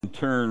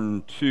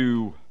Turn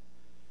to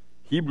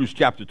Hebrews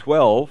chapter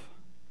 12,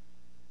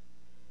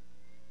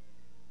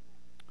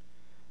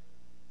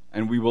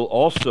 and we will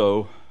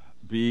also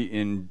be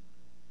in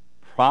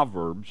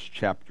Proverbs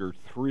chapter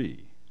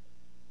 3.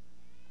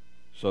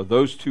 So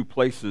those two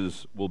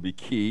places will be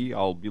key.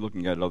 I'll be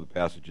looking at other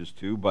passages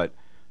too, but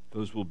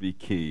those will be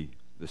key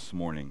this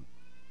morning.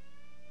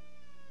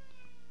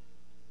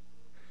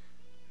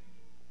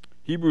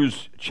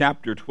 Hebrews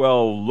chapter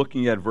 12,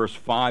 looking at verse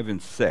 5 and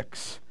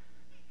 6.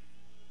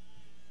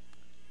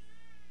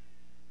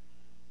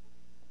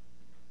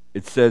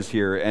 It says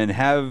here,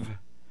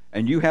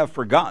 and you have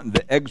forgotten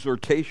the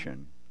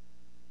exhortation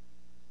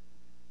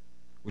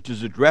which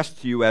is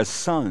addressed to you as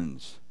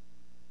sons.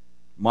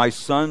 My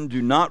son,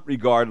 do not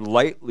regard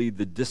lightly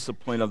the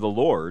discipline of the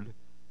Lord,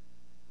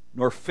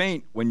 nor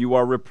faint when you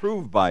are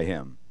reproved by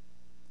him.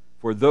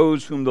 For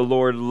those whom the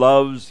Lord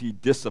loves, he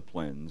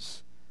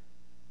disciplines,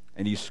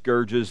 and he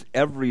scourges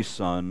every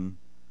son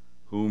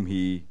whom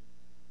he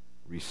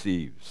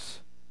receives.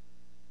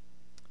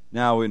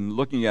 Now, in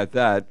looking at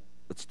that,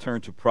 let's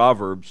turn to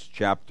Proverbs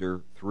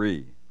chapter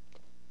 3.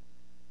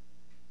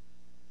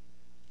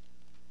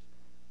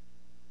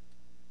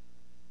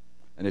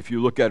 And if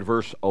you look at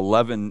verse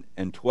 11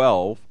 and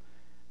 12,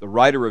 the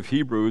writer of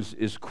Hebrews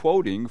is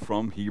quoting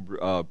from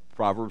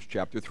Proverbs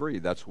chapter 3.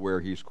 That's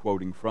where he's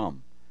quoting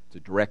from. It's a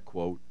direct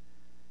quote.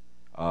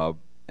 And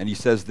he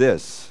says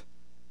this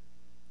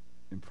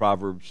in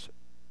Proverbs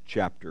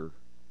chapter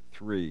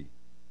 3,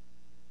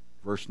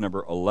 verse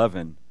number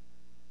 11.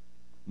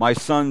 My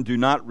son, do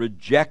not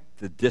reject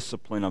the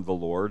discipline of the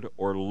Lord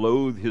or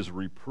loathe his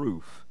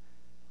reproof.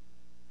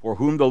 For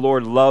whom the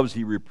Lord loves,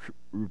 he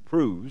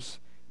reproves,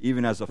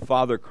 even as a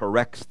father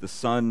corrects the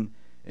son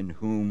in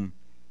whom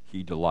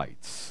he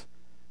delights.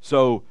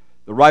 So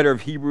the writer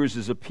of Hebrews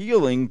is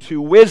appealing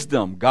to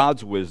wisdom,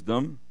 God's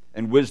wisdom,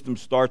 and wisdom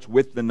starts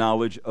with the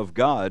knowledge of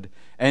God.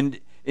 And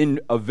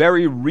in a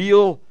very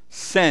real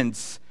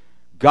sense,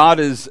 God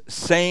is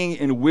saying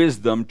in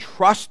wisdom,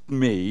 trust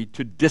me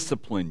to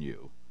discipline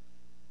you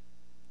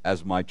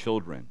as my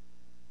children.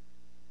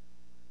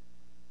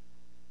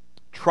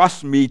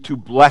 Trust me to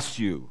bless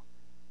you.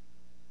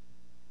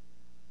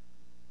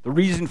 The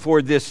reason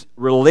for this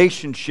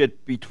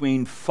relationship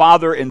between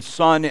father and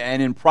son, and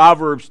in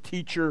Proverbs,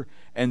 teacher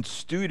and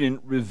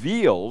student,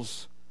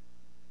 reveals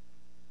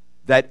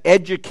that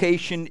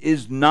education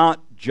is not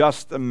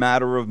just a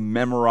matter of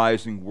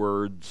memorizing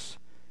words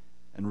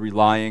and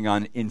relying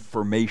on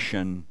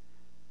information.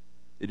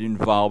 It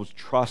involves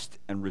trust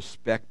and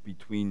respect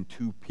between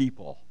two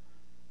people.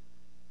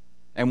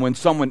 And when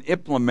someone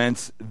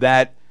implements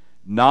that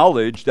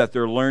knowledge that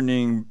they're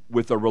learning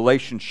with a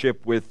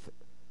relationship with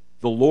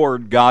the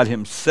Lord God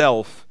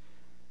himself,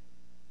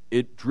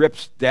 it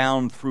drips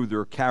down through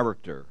their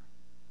character.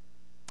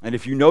 And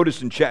if you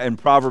notice in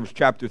Proverbs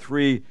chapter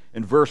 3,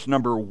 in verse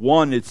number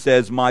 1, it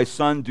says, My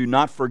son, do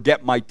not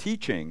forget my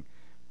teaching,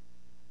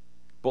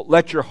 but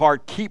let your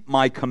heart keep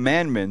my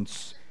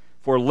commandments,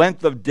 for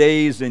length of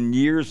days and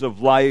years of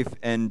life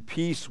and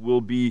peace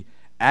will be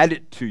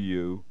added to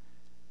you.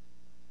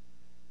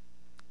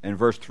 And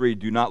verse 3,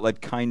 do not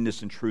let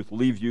kindness and truth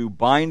leave you.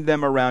 Bind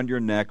them around your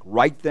neck.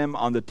 Write them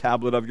on the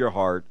tablet of your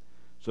heart,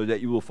 so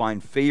that you will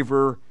find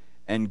favor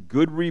and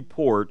good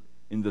report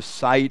in the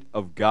sight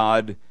of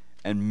God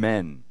and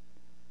men.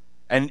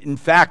 And in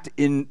fact,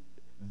 in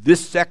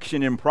this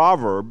section in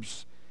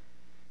Proverbs,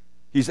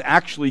 he's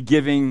actually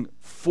giving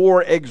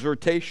 4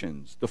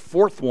 exhortations. The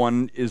fourth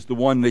one is the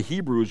one the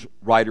Hebrews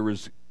writer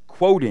is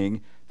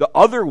quoting. The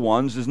other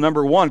ones is,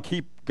 number 1,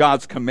 keep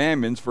God's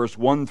commandments, verse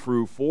 1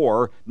 through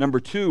 4.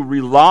 Number 2,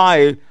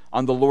 rely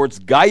on the Lord's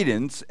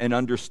guidance and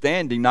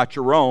understanding, not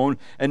your own.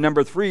 And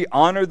number 3,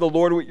 honor the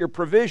Lord with your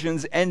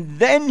provisions. And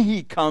then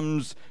he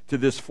comes to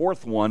this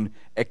fourth one,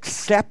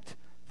 accept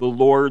the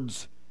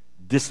Lord's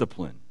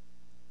discipline.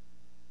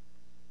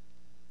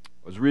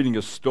 I was reading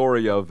a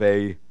story of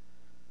a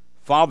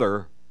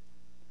father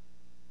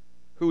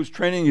who was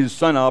training his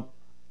son up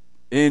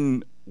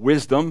in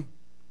wisdom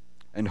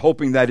and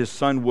hoping that his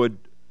son would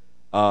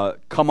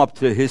come up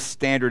to his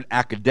standard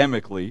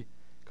academically,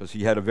 because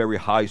he had a very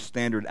high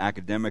standard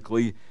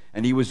academically,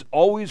 and he was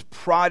always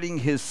prodding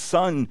his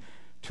son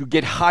to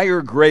get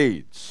higher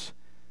grades,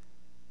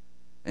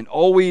 and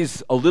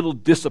always a little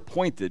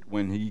disappointed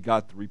when he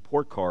got the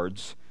report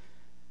cards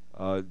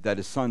that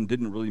his son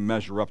didn't really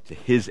measure up to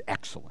his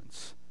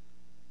excellence.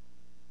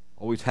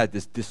 Always had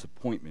this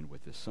disappointment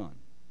with his son.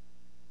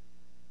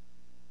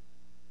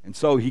 And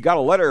so he got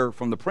a letter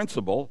from the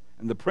principal,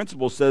 and the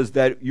principal says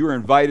that you're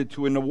invited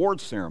to an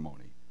awards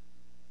ceremony.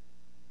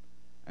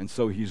 And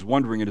so he's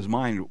wondering in his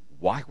mind,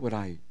 why would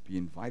I be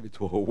invited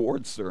to an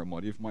awards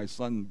ceremony if my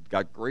son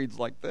got grades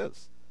like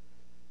this?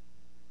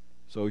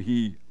 So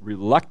he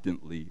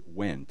reluctantly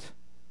went,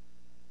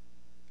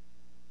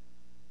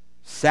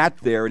 sat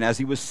there, and as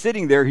he was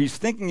sitting there, he's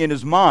thinking in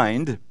his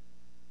mind,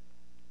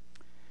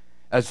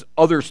 as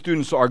other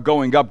students are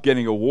going up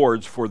getting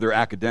awards for their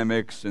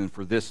academics and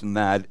for this and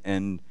that,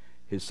 and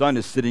his son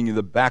is sitting in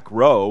the back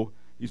row,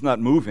 he's not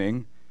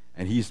moving,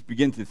 And he's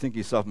beginning to think to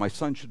himself, my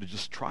son should have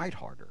just tried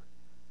harder.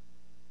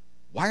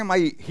 Why am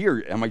I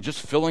here? Am I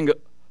just filling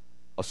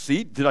a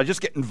seat? Did I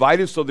just get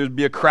invited so there'd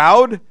be a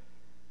crowd?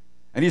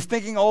 And he's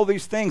thinking all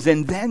these things.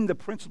 And then the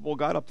principal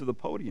got up to the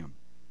podium,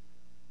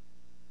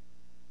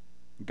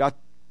 got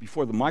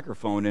before the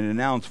microphone and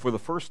announced, for the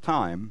first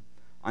time,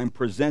 I'm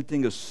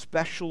presenting a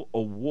special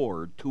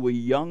award to a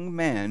young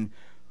man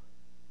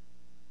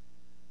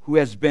who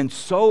has been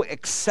so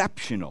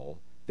exceptional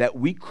that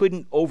we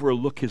couldn't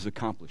overlook his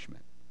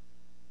accomplishment.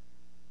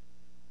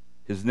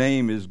 His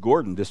name is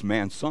Gordon, this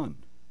man's son.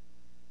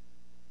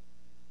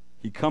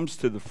 He comes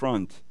to the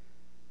front,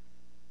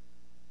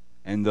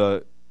 and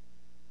the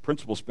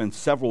principal spends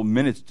several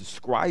minutes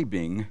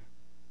describing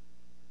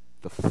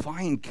the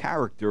fine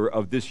character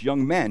of this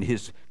young man,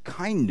 his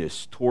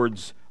kindness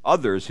towards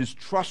others, his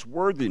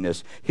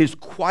trustworthiness, his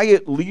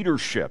quiet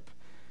leadership.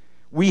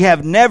 We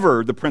have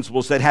never, the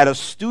principal said, had a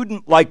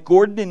student like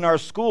Gordon in our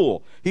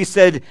school. He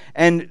said,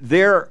 and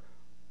there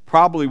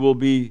probably will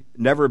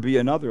never be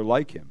another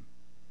like him.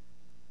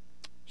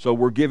 So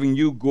we're giving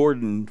you,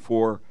 Gordon,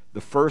 for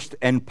the first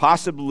and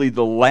possibly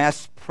the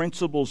last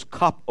Principal's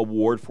Cup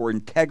Award for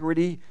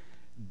integrity,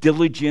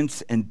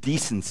 diligence, and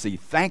decency.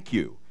 Thank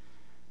you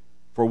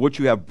for what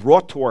you have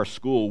brought to our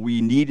school.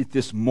 We needed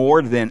this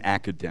more than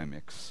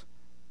academics.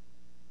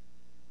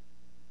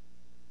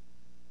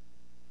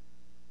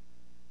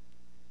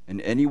 And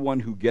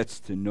anyone who gets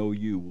to know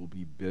you will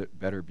be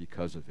better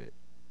because of it.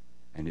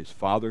 And his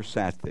father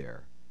sat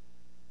there,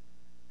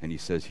 and he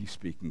says, he's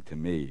speaking to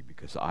me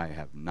because I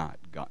have not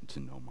gotten to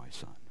know my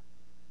son.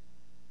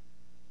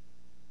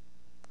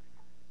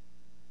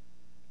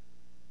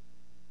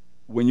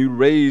 When you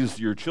raise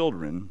your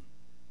children,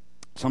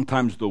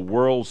 sometimes the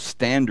world's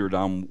standard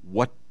on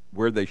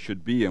where they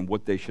should be and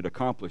what they should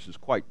accomplish is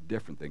quite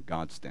different than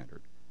God's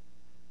standard.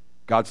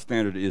 God's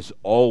standard is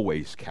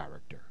always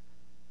character.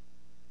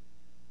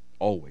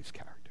 Always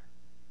character.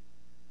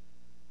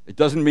 It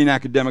doesn't mean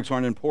academics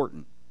aren't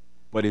important,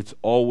 but it's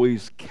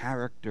always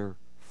character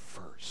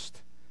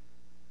first.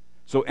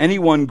 So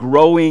anyone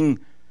growing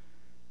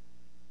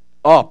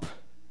up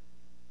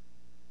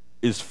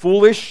is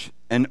foolish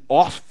and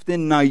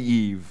often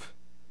naive,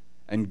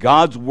 and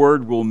God's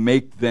word will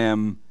make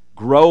them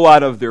grow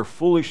out of their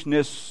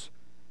foolishness,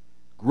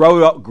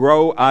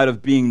 grow out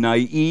of being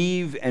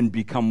naive and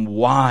become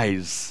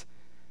wise.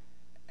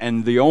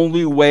 And the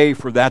only way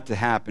for that to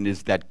happen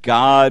is that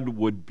God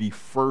would be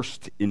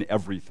first in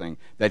everything,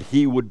 that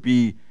he would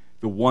be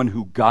the one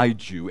who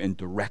guides you and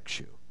directs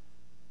you.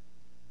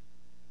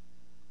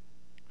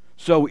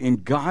 So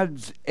in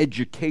God's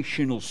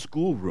educational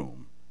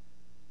schoolroom,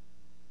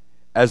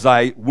 as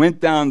I went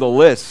down the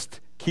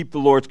list, keep the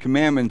Lord's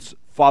commandments,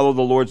 follow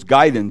the Lord's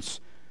guidance,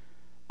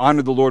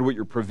 honor the Lord with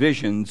your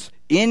provisions,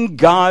 in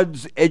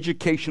God's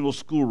educational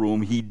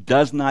schoolroom, he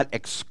does not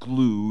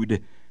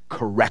exclude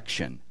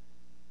correction.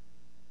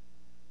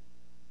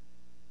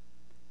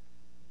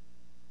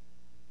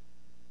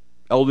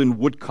 Eldon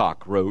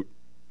Woodcock wrote,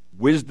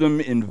 wisdom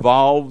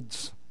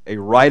involves a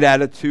right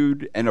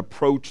attitude and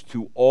approach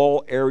to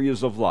all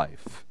areas of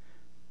life.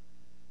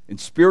 In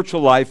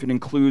spiritual life, it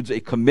includes a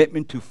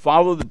commitment to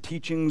follow the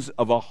teachings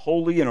of a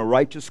holy and a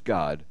righteous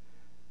God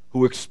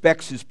who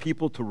expects his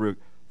people to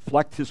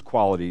reflect his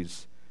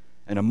qualities,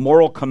 and a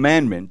moral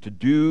commandment to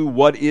do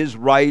what is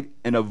right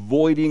and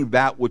avoiding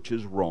that which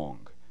is wrong.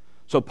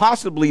 So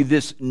possibly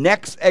this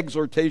next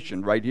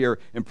exhortation right here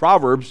in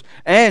Proverbs,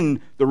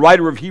 and the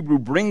writer of Hebrew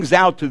brings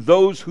out to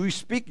those who he's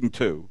speaking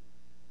to,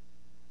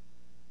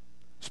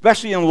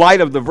 especially in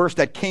light of the verse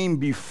that came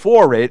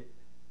before it,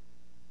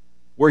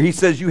 where he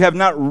says, you have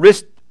not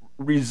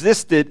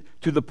resisted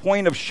to the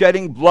point of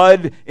shedding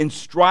blood in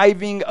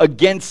striving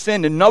against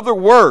sin. In other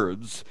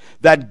words,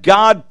 that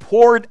God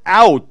poured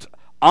out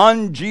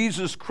on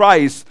Jesus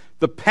Christ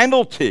the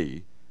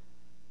penalty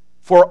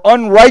for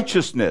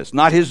unrighteousness,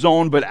 not his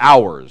own, but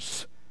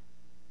ours.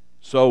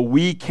 So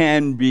we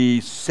can be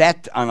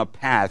set on a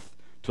path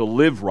to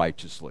live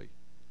righteously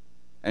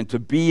and to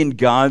be in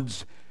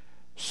God's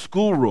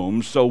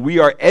schoolroom, so we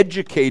are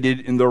educated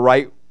in the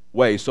right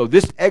way. So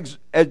this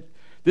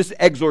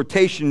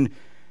exhortation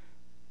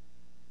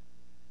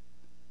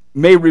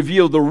may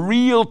reveal the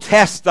real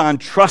test on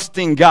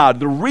trusting God,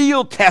 the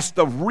real test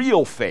of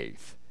real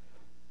faith.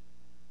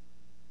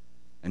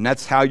 And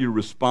that's how you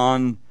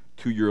respond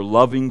to your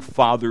loving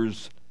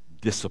Father's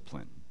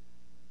discipline.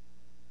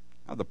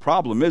 Now, the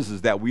problem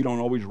is that we don't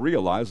always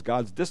realize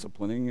God's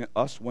disciplining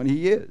us when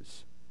he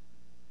is.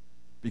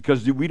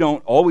 Because we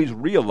don't always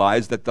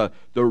realize that the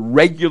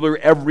regular,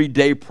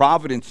 everyday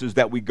providences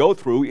that we go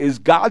through is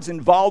God's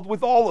involved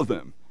with all of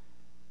them.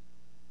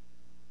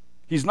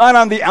 He's not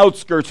on the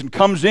outskirts and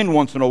comes in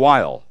once in a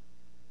while.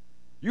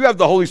 You have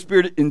the Holy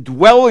Spirit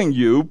indwelling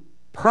you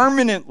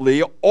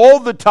permanently all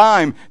the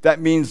time. That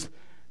means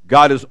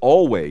God is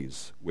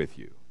always with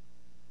you.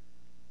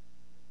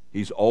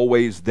 He's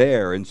always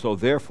there. And so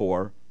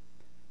therefore,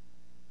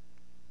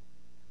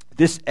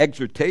 this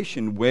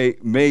exhortation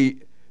may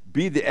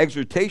be the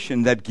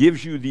exhortation that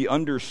gives you the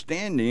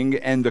understanding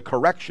and the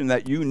correction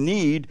that you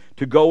need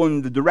to go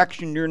in the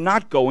direction you're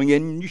not going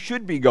in, you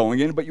should be going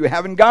in, but you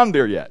haven't gone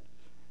there yet.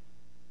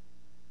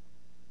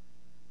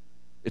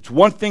 It's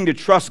one thing to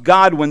trust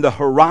God when the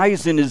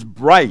horizon is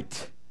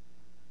bright.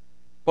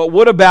 But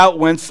what about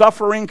when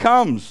suffering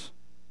comes?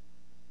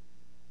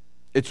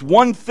 It's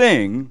one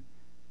thing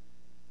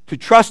to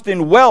trust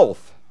in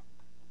wealth.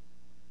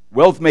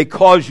 Wealth may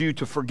cause you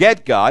to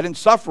forget God, and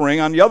suffering,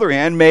 on the other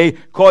hand, may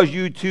cause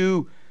you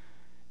to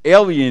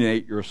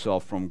alienate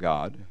yourself from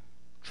God.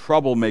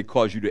 Trouble may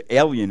cause you to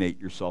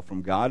alienate yourself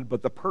from God,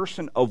 but the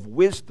person of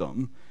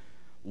wisdom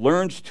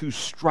learns to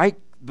strike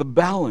the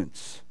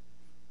balance.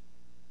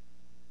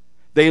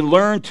 They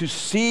learn to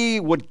see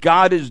what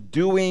God is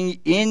doing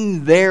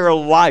in their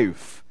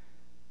life.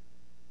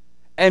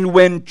 And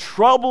when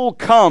trouble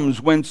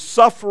comes, when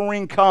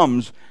suffering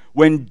comes,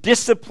 when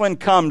discipline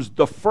comes,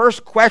 the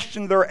first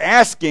question they're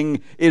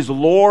asking is,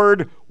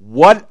 Lord,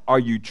 what are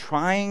you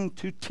trying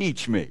to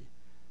teach me?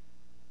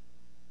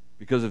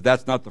 Because if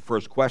that's not the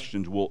first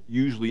question, we'll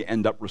usually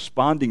end up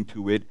responding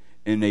to it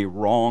in a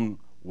wrong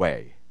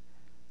way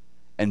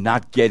and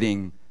not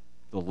getting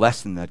the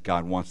lesson that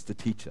God wants to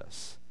teach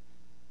us.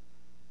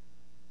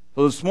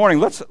 So this morning,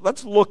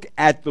 let's look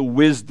at the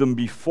wisdom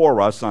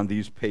before us on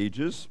these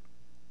pages.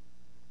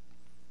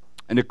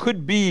 And it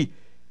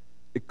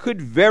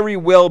could very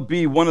well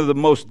be one of the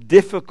most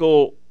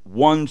difficult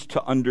ones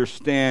to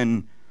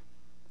understand,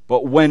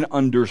 but when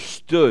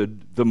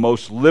understood, the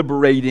most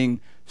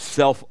liberating,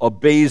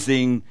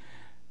 self-abasing,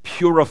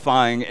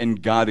 purifying,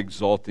 and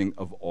God-exalting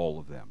of all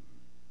of them.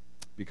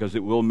 Because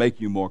it will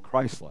make you more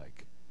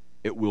Christ-like.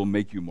 It will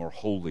make you more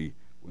holy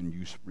when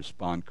you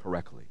respond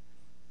correctly.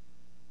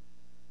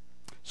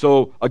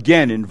 So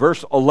again, in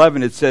verse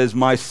 11 it says,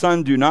 "My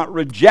son, do not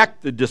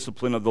reject the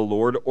discipline of the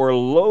Lord or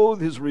loathe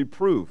his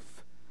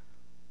reproof.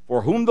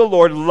 For whom the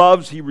Lord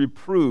loves, he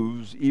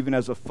reproves, even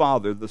as a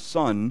father the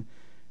son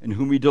in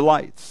whom he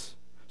delights."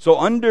 So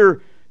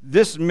under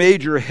this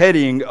major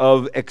heading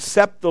of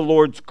accept the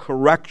Lord's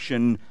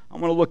correction,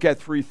 I'm going to look at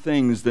three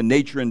things: the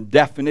nature and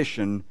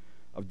definition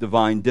of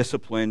divine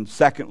discipline.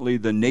 Secondly,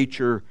 the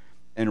nature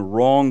and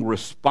wrong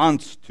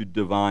response to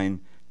divine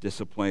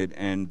discipline,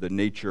 and the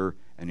nature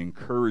and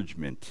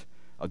encouragement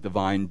of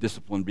divine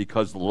discipline,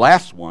 because the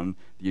last one,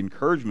 the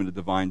encouragement of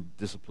divine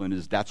discipline,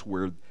 that's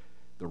where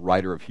the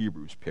writer of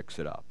Hebrews picks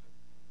it up.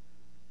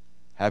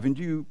 Did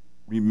you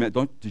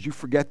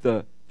forget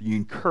the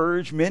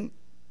encouragement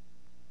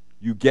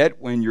you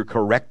get when you're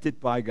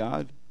corrected by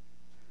God?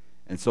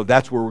 And so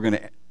that's where we're going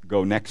to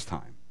go next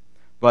time.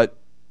 But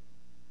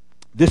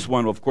this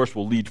one, of course,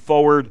 will lead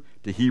forward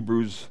to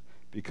Hebrews,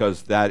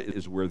 because that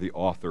is where the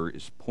author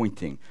is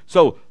pointing.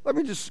 So let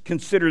me just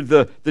consider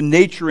the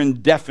nature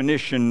and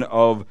definition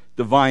of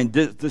divine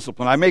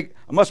discipline.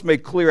 I must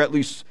make clear, at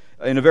least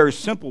in a very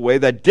simple way,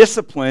 that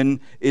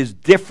discipline is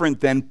different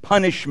than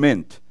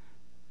punishment.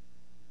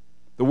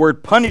 The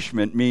word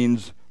punishment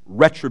means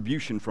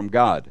retribution from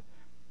God,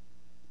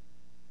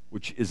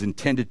 which is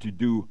intended to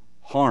do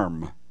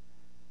harm.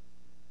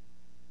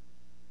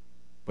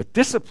 But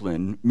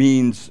discipline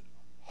means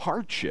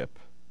hardship,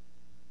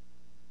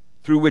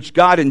 through which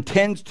God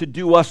intends to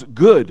do us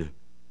good.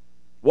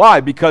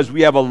 Why? Because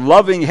we have a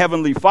loving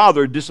Heavenly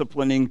Father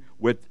disciplining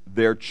with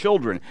their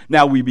children.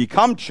 Now, we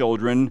become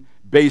children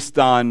based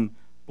on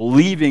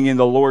believing in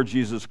the Lord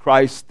Jesus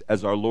Christ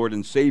as our Lord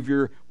and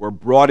Savior. We're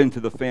brought into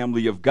the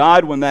family of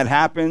God when that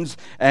happens.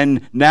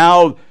 And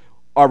now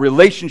our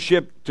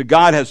relationship to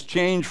God has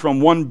changed from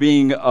one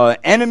being an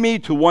enemy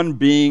to one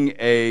being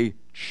a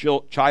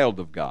child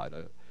of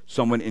God,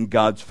 someone in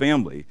God's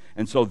family.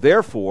 And so,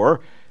 therefore,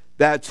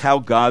 that's how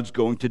God's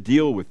going to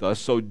deal with us.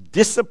 So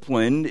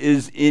discipline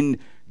is in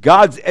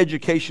God's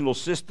educational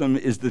system,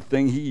 is the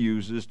thing he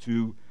uses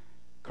to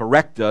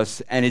correct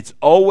us, and it's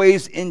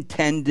always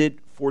intended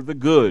for the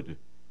good.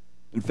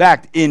 In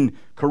fact, in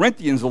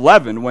Corinthians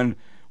 11,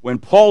 when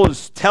Paul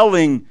is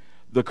telling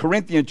the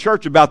Corinthian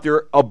church about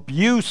their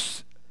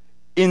abuse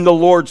in the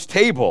Lord's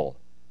table,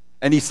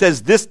 and he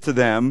says this to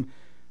them,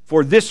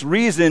 "For this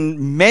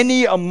reason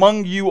many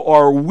among you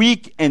are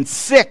weak and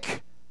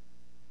sick,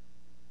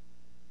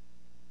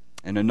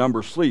 and a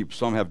number sleep.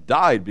 Some have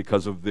died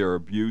because of their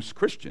abuse,"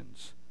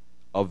 Christians,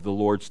 "of the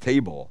Lord's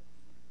table.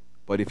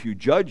 But if we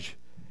judge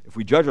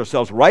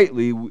ourselves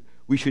rightly,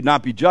 we should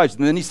not be judged."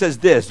 And then he says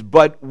this,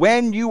 "But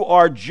when you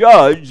are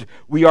judged,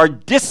 we are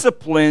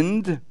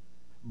disciplined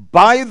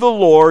by the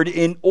Lord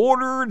in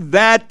order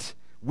that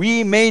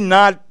we may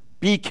not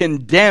be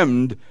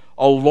condemned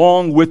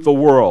along with the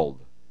world."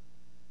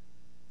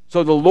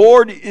 So the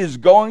Lord is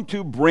going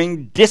to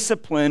bring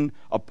discipline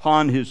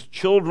upon his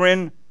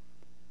children,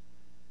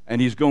 and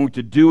he's going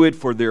to do it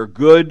for their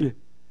good,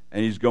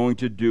 and he's going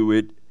to do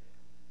it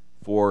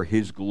for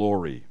his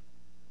glory.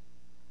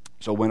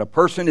 So when a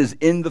person is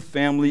in the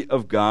family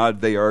of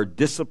God, they are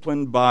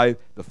disciplined by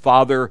the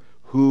Father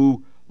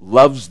who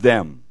loves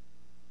them.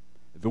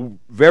 The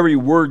very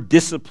word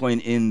discipline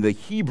in the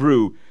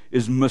Hebrew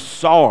is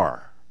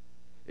masar.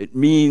 It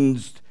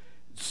means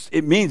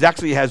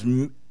actually has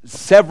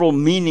several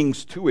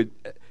meanings to it.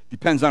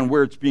 Depends on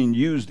where it's being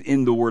used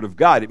in the Word of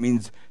God. It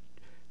means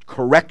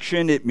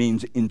correction, it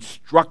means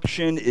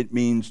instruction, it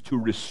means to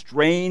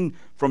restrain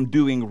from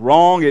doing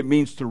wrong, it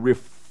means to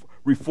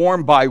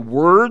reform by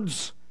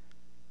words,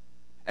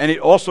 and it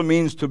also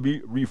means to be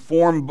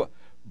reformed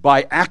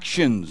by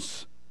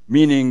actions,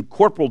 meaning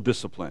corporal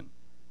discipline,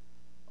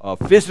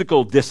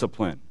 physical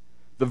discipline.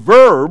 The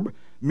verb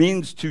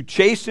means to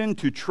chasten,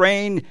 to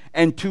train,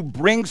 and to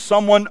bring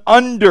someone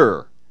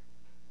under.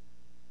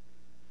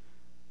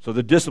 So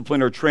the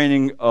discipline or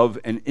training of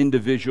an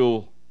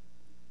individual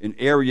in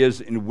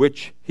areas in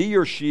which he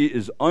or she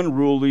is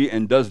unruly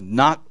and does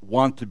not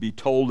want to be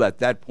told at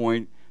that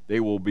point, they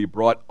will be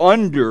brought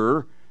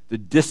under the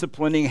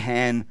disciplining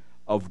hand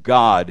of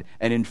God.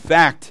 And in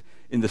fact,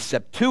 in the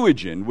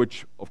Septuagint,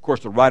 which of course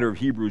the writer of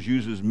Hebrews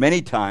uses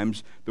many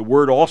times, the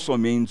word also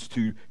means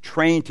to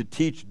train, to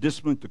teach,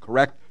 discipline, to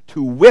correct,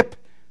 to whip,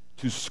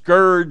 to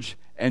scourge,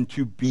 and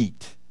to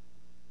beat.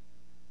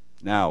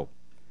 Now,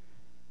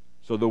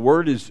 so the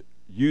word is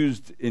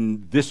used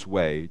in this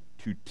way,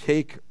 to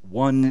take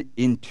one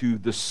into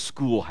the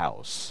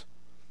schoolhouse.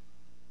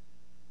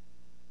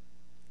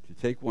 To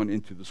take one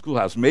into the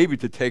schoolhouse, maybe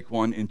to take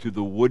one into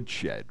the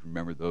woodshed.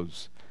 Remember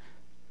those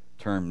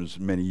terms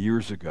many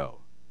years ago.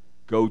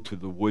 Go to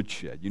the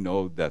woodshed. You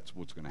know that's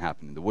what's going to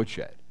happen in the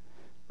woodshed,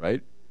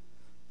 right?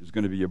 There's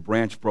going to be a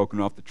branch broken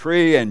off the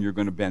tree, and you're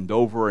going to bend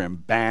over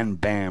and bam,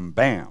 bam,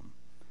 bam.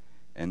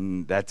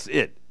 And that's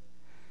it.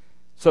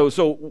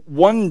 So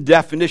one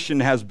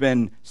definition has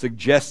been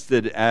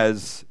suggested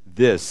as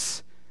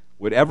this: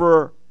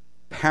 whatever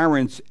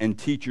parents and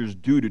teachers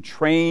do to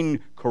train,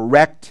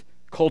 correct,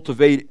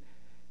 cultivate,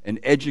 and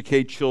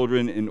educate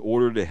children in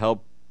order to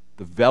help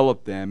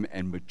develop them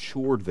and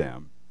mature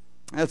them,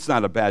 that's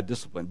not a bad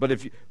discipline. But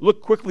if you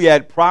look quickly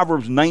at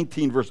Proverbs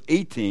 19, verse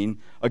 18,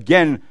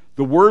 again,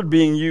 the word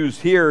being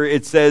used here,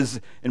 it says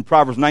in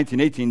Proverbs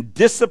 19:18,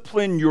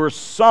 discipline your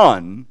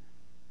son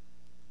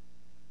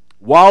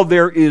while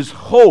there is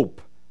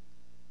hope,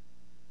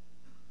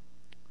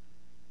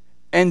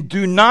 and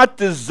do not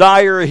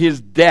desire his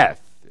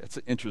death. It's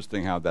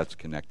interesting how that's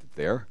connected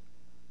there,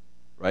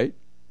 right?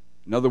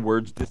 In other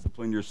words,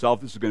 discipline yourself.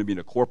 This is going to be in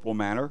a corporal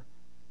manner.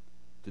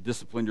 To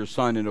discipline your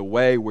son in a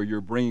way where you're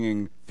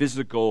bringing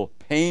physical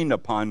pain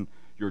upon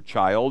your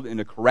child in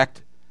a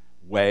correct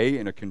way,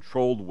 in a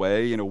controlled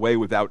way, in a way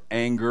without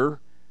anger,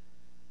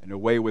 in a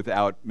way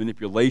without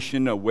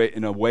manipulation,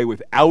 in a way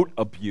without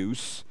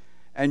abuse.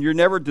 And you're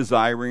never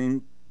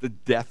desiring the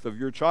death of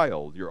your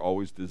child. You're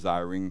always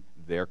desiring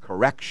their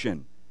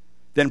correction.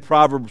 Then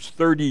Proverbs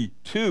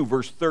 32,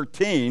 verse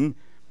 13,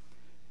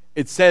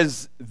 it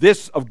says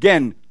this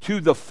again: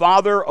 to the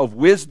father of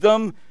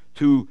wisdom,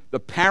 to the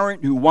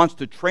parent who wants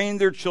to train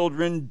their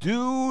children,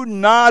 do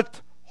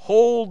not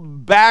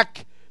hold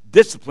back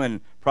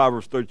discipline,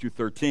 Proverbs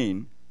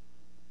 32:13,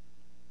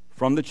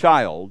 from the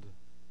child.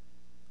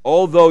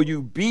 Although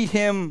you beat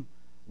him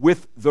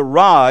with the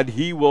rod,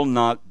 he will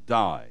not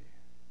die.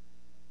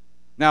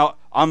 Now,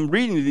 I'm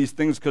reading these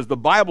things because the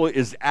Bible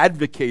is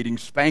advocating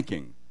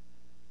spanking.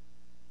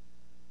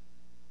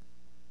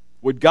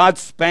 Would God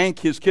spank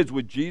his kids?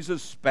 Would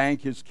Jesus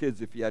spank his kids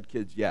if he had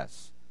kids?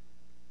 Yes.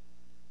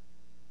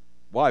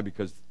 Why?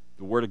 Because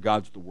the Word of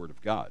God's the Word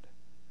of God.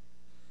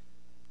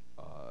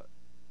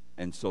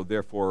 And so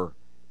therefore,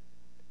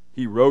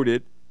 he wrote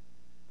it,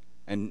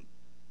 and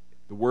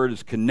the Word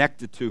is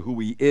connected to who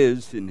he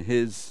is in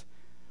his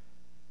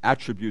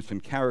attributes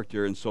and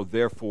character, and so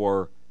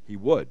therefore he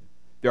would.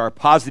 There are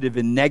positive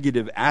and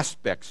negative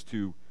aspects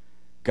to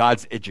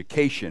God's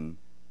education,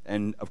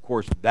 and of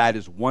course that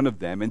is one of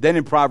them. And then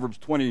in Proverbs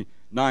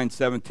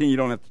 29:17, you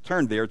don't have to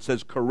turn there, it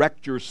says,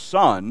 correct your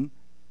son,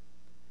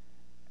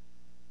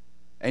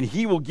 and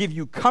he will give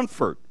you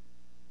comfort.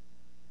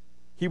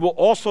 He will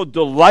also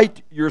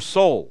delight your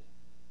soul.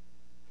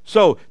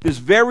 So this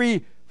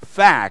very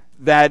fact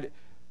that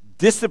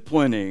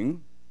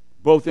disciplining,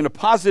 both in a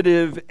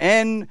positive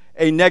and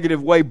a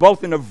negative way,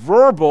 both in a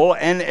verbal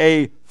and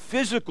a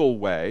physical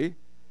way,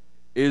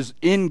 is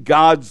in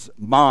God's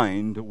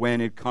mind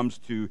when it comes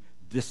to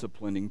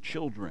disciplining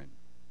children.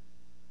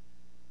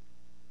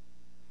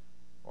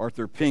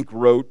 Arthur Pink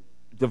wrote,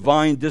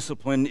 divine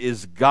discipline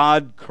is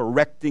God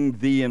correcting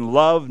thee in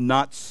love,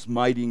 not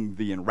smiting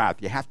thee in wrath.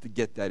 You have to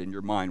get that in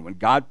your mind. When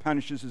God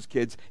punishes his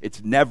kids,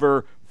 it's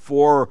never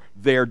for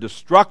their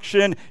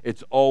destruction.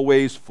 It's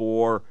always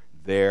for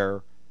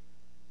their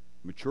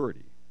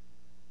maturity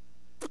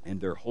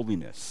and their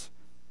holiness.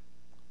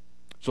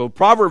 So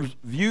Proverbs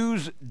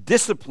views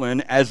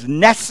discipline as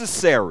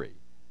necessary,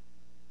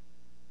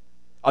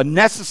 a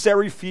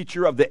necessary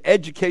feature of the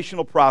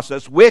educational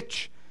process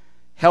which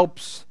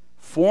helps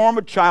form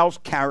a child's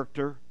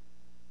character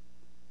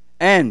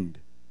and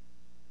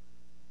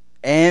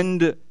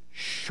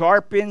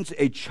sharpens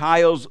a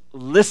child's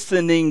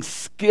listening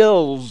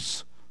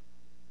skills.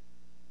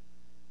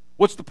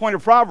 What's the point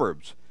of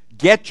Proverbs?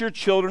 Get your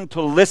children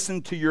to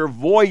listen to your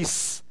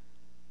voice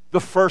the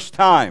first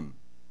time.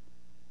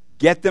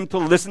 Get them to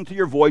listen to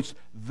your voice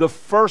the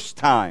first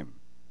time.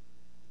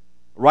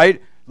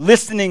 Right?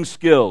 Listening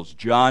skills.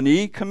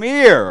 Johnny, come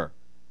here.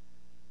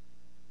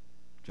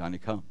 Johnny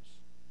comes.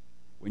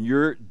 When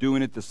you're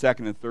doing it the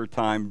second and third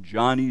time,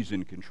 Johnny's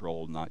in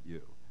control, not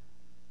you.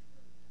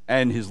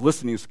 And his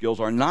listening skills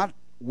are not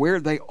where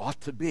they ought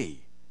to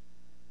be.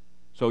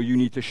 So you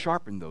need to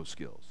sharpen those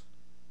skills.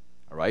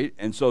 All right?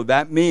 And so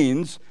that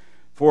means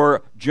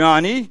for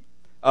Johnny,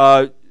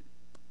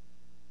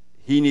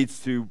 he needs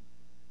to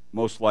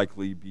most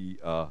likely be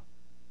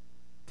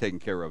taken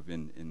care of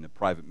in the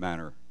private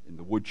manner, in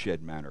the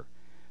woodshed manner.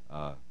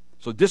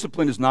 So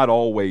discipline is not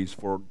always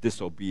for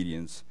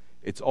disobedience.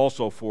 It's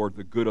also for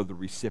the good of the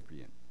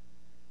recipient.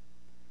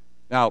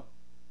 Now,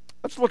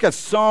 let's look at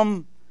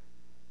some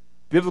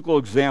biblical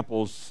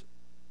examples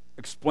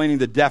explaining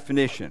the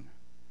definition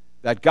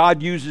that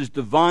God uses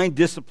divine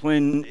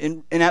discipline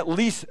in at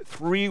least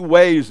three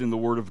ways in the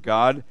Word of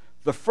God.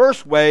 The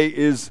first way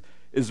is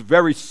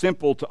very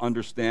simple to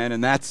understand,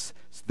 and that's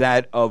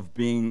that of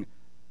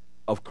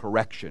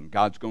correction.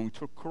 God's going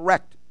to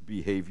correct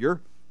behavior.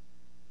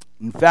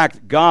 In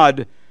fact,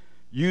 God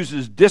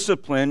uses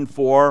discipline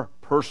for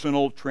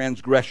personal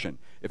transgression.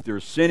 If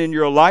there's sin in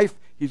your life,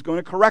 He's going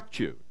to correct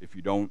you if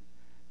you don't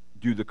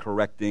do the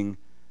correcting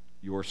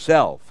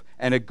yourself.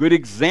 And a good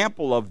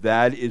example of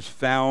that is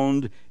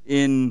found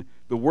in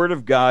the Word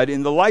of God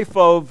in the life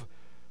of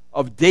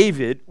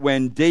David.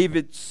 When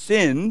David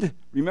sinned,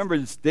 remember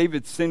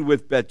David sinned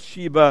with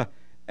Bathsheba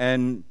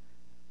and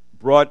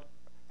brought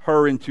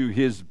her into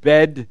his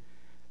bed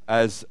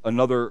as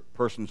another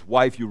person's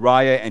wife,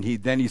 Uriah, and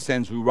he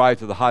sends Uriah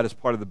to the hottest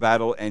part of the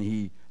battle, and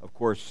he, of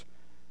course,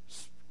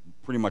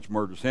 pretty much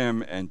murders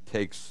him and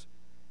takes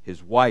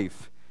his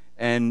wife.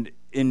 And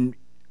in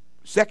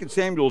 2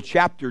 Samuel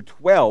chapter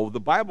 12, the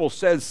Bible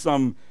says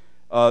some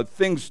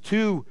things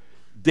to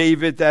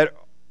David that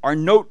are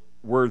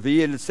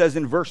noteworthy, and it says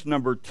in verse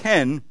number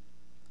 10,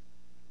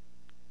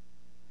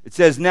 it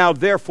says, "Now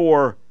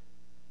therefore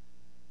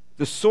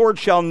the sword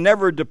shall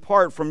never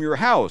depart from your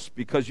house,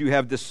 because you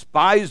have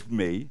despised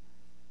me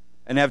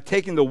and have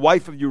taken the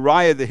wife of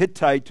Uriah the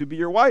Hittite to be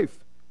your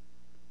wife.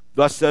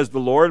 Thus says the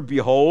Lord,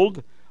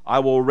 behold, I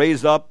will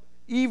raise up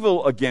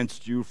evil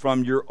against you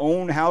from your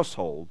own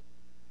household,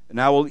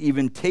 and I will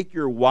even take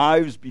your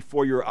wives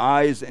before your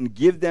eyes and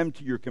give them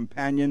to your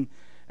companion,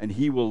 and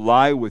he will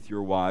lie with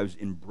your wives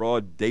in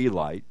broad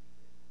daylight.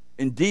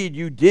 Indeed,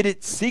 you did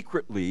it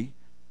secretly,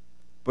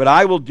 but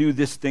I will do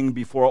this thing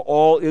before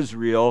all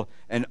Israel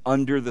and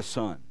under the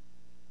sun."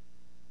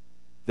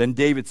 Then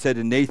David said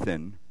to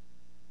Nathan,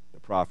 the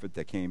prophet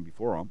that came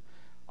before him,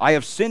 "I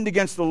have sinned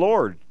against the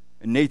Lord."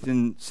 And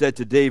Nathan said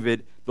to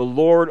David, "The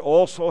Lord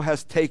also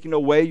has taken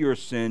away your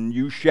sin.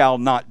 You shall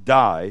not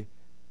die.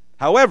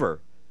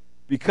 However,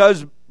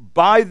 because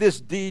by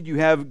this deed you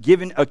have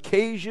given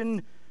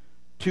occasion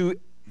to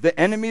the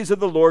enemies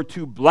of the Lord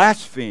to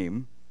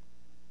blaspheme,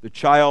 the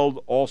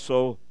child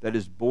also that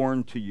is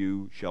born to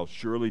you shall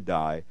surely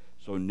die."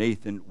 So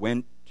Nathan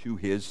went to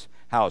his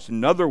house.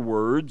 In other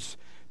words,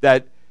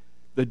 that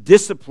the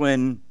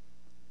discipline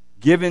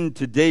given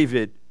to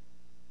David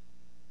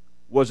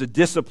was a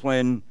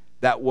discipline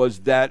that was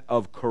that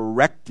of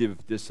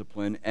corrective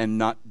discipline and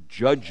not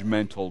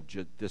judgmental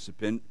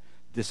discipline,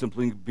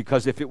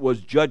 because if it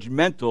was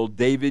judgmental,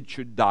 David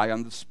should die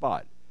on the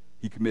spot.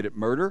 He committed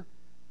murder,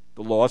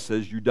 the law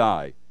says you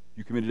die.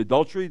 You committed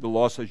adultery, the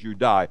law says you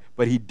die.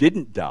 But he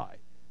didn't die.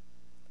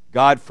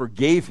 God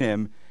forgave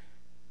him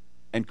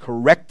and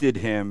corrected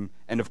him.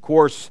 And of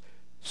course,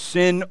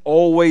 sin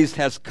always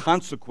has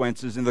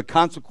consequences. And the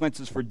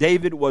consequences for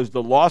David was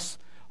the loss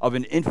of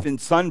an infant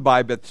son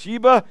by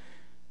Bathsheba.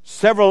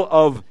 Several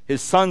of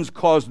his sons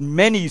caused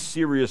many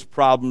serious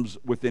problems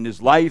within his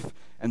life,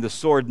 and the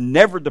sword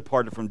never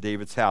departed from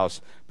David's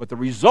house. But the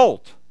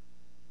result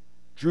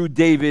drew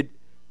David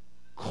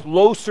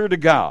closer to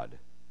God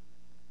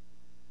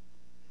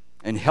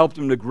and helped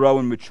him to grow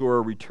and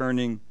mature,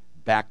 returning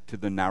back to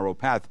the narrow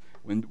path.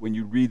 When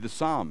you read the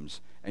Psalms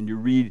and you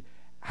read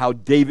how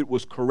David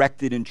was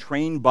corrected and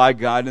trained by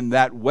God in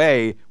that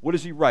way, what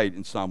does he write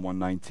in Psalm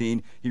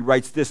 119? He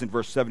writes this in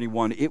verse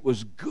 71, "It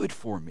was good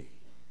for me."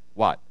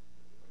 What?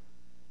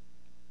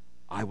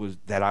 I was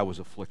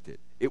afflicted.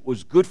 It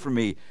was good for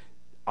me.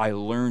 I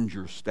learned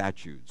your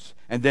statutes.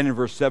 And then in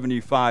verse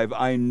 75,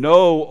 "I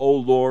know, O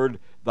Lord,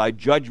 thy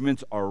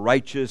judgments are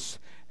righteous,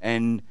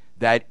 and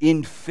that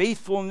in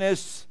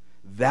faithfulness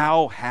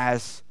thou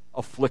hast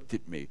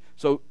afflicted me."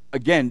 So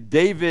again,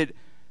 David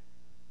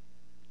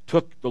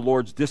took the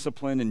Lord's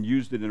discipline and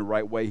used it in the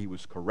right way. He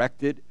was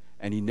corrected,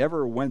 and he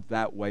never went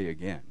that way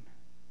again.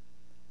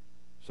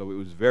 So it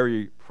was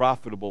very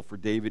profitable for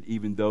David,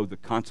 even though the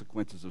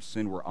consequences of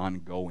sin were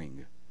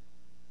ongoing.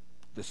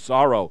 The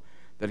sorrow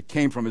that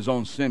came from his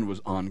own sin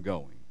was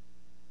ongoing.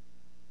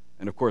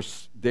 And of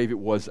course, David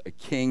was a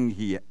king.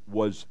 He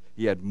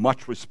had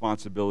much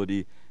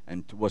responsibility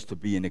and was to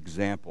be an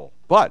example.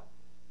 But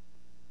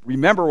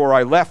remember where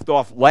I left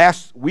off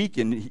last week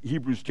in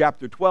Hebrews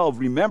chapter 12.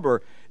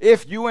 Remember,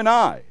 if you and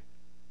I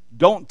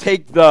don't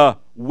take the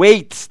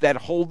weights that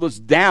hold us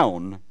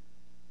down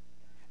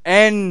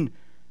and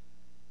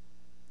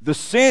the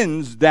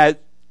sins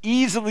that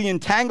easily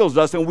entangles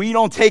us and we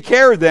don't take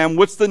care of them,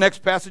 what's the next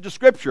passage of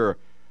Scripture?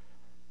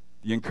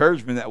 The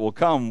encouragement that will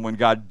come when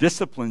God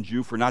disciplines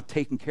you for not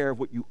taking care of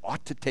what you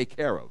ought to take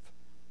care of.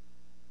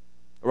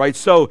 All right,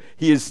 so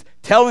he is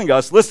telling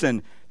us,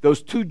 listen,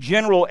 those two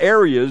general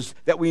areas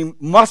that we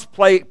must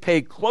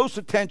pay close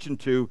attention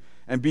to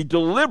and be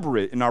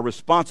deliberate in our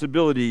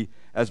responsibility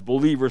as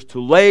believers to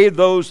lay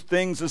those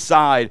things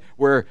aside,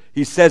 where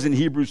he says in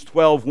Hebrews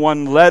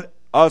 12:1, let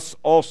us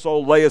also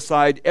lay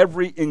aside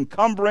every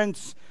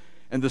encumbrance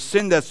and the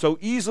sin that so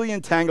easily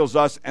entangles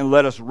us, and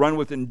let us run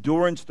with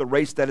endurance the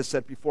race that is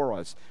set before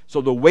us.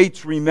 So the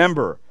weights,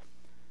 remember,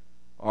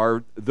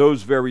 are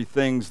those very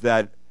things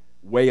that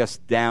weigh us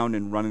down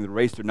in running the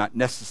race. They're not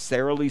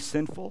necessarily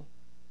sinful,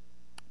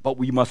 but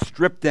we must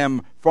strip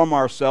them from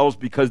ourselves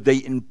because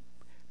they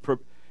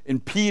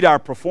impede our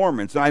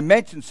performance. And I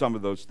mentioned some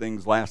of those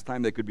things last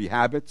time. They could be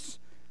habits,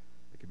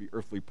 they could be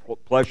earthly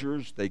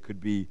pleasures, they could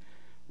be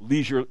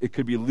leisure. It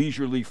could be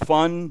leisurely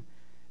fun.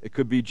 It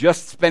could be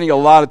just spending a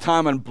lot of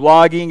time on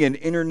blogging and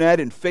internet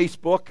and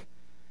Facebook.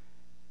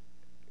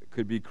 It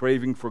could be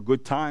craving for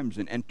good times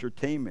and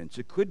entertainments.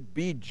 It could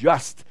be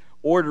just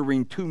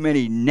ordering too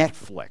many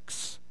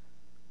Netflix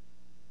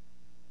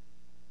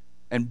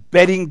and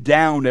bedding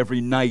down every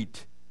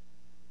night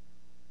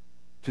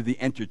to the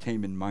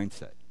entertainment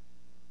mindset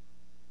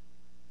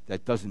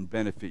that doesn't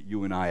benefit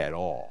you and I at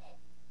all.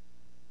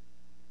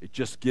 It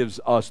just gives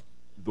us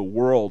the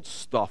world's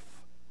stuff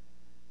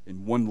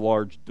in one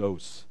large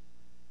dose.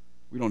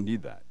 We don't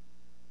need that.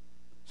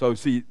 So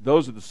see,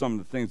 those are some of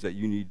the things that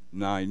you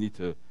and I need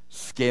to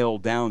scale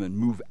down and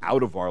move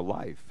out of our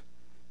life,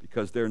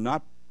 because they're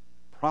not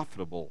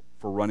profitable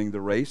for running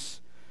the race.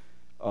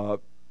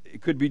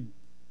 It could be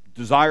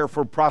desire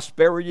for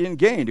prosperity and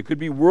gain. It could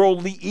be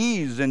worldly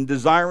ease and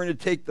desiring to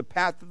take the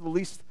path of the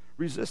least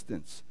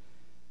resistance.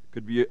 It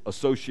could be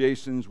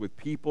associations with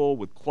people,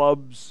 with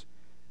clubs,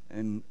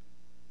 and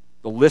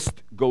the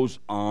list goes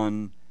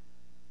on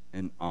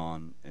and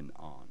on and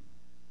on.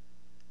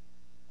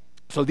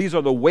 So these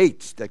are the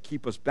weights that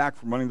keep us back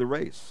from running the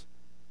race.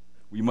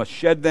 We must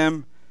shed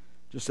them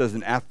just as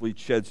an athlete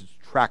sheds his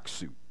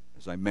tracksuit,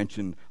 as I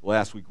mentioned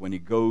last week, when he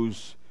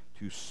goes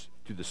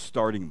to the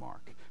starting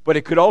mark. But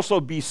it could also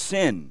be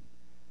sin.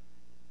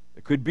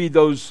 It could be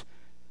those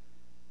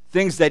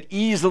things that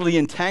easily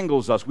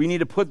entangles us. We need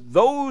to put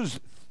those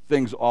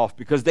things off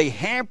because they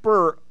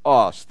hamper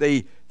us.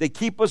 They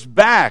keep us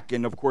back.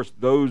 And of course,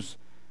 those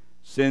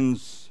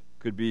sins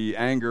could be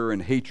anger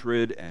and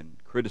hatred and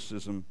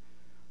criticism,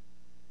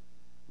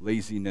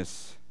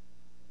 laziness,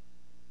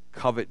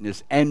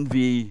 covetousness,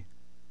 envy,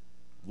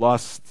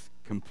 lust,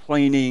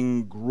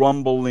 complaining,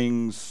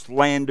 grumbling,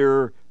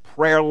 slander,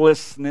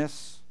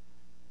 prayerlessness,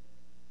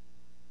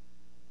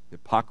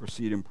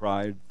 hypocrisy and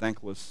pride,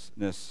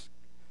 thanklessness,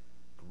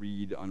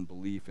 greed,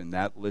 unbelief, and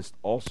that list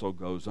also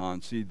goes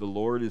on. See, the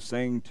Lord is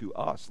saying to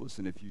us,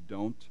 listen, if you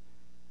don't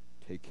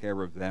take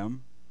care of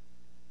them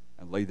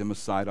and lay them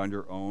aside on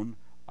your own,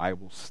 I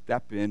will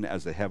step in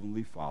as a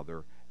heavenly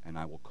Father and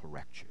I will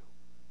correct you.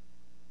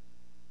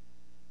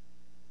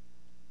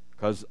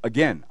 Because,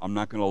 again, I'm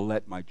not going to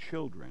let my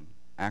children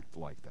act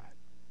like that.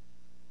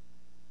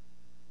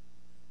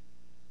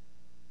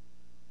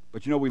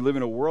 But, we live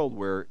in a world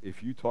where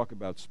if you talk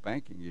about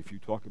spanking, if you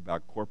talk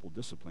about corporal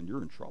discipline,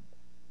 you're in trouble.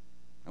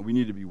 And we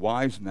need to be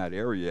wise in that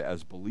area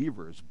as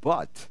believers.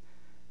 But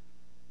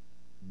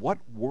what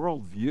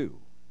worldview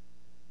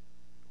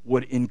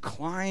is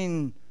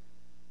inclined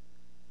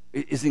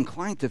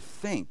to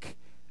think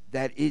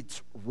that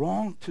it's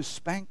wrong to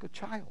spank a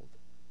child?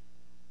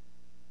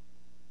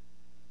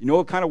 You know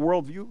what kind of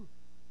worldview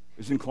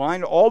is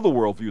inclined? All the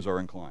worldviews are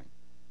inclined.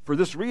 For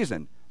this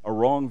reason, a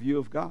wrong view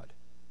of God.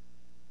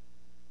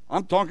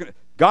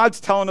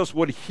 God's telling us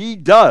what he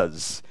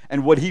does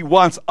and what he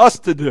wants us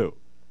to do.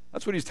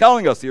 That's what he's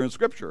telling us here in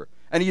Scripture.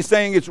 And he's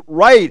saying it's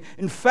right.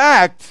 In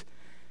fact,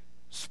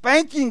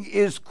 spanking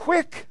is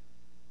quick.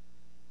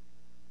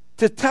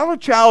 To tell a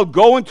child,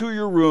 go into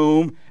your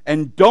room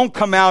and don't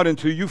come out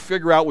until you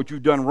figure out what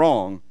you've done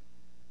wrong,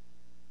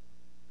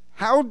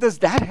 how does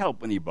that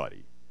help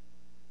anybody?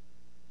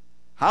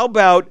 How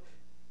about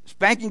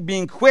spanking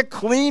being quick,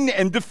 clean,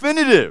 and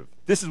definitive?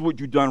 This is what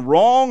you've done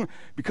wrong.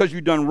 Because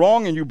you've done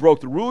wrong and you broke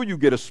the rule, you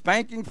get a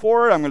spanking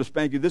for it. I'm going to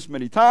spank you this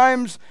many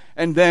times.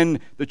 And then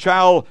the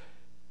child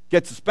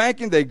gets a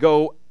spanking. They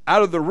go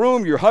out of the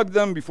room. You hug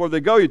them before they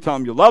go. You tell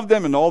them you love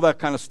them and all that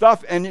kind of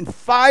stuff. And in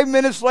 5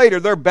 minutes later,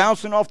 they're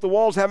bouncing off the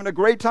walls, having a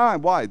great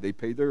time. Why? They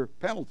paid their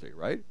penalty,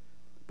 right?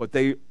 But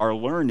they are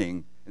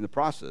learning in the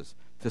process.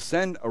 To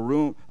send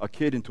a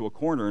kid into a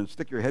corner and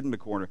stick your head in the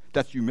corner,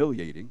 that's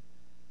humiliating.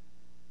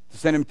 To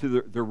send them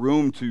to their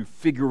room to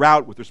figure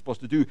out what they're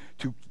supposed to do,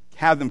 to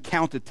have them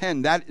count to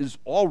 10, that is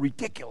all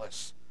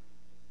ridiculous.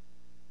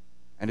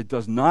 And it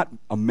does not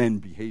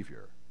amend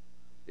behavior.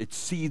 It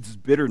seeds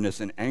bitterness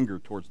and anger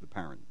towards the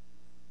parent.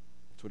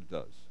 That's what it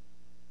does.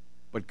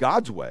 But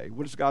God's way,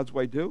 what does God's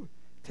way do?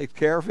 It takes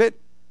care of it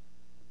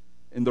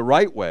in the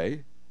right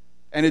way,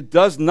 and it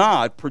does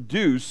not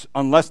produce,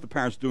 unless the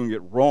parent's doing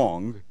it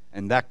wrong,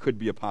 and that could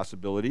be a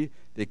possibility.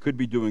 They could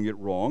be doing it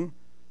wrong.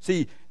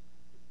 See,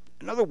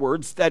 in other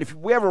words, that if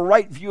we have a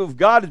right view of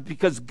God, it's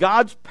because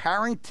God's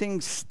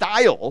parenting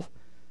style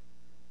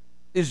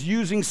is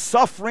using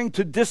suffering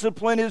to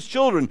discipline his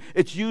children.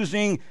 It's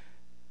using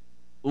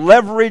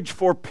leverage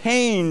for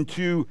pain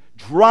to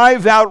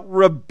drive out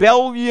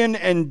rebellion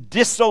and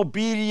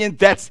disobedience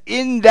that's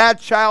in that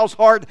child's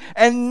heart,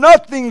 and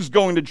nothing's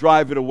going to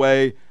drive it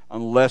away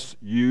unless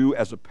you,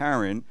 as a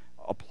parent,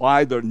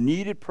 apply the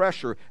needed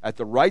pressure at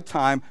the right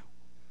time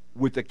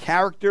with the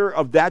character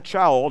of that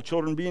child, all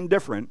children being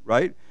different,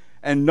 right?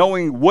 And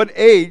knowing what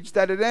age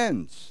that it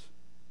ends.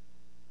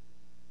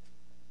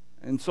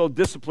 And so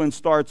discipline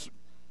starts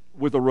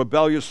with a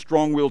rebellious,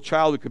 strong-willed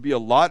child. It could be a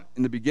lot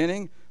in the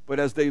beginning, but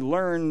as they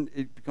learn,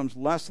 it becomes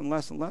less and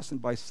less and less.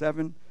 And by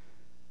 7,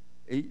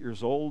 8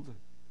 years old,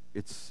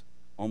 it's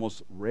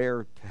almost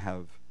rare to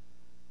have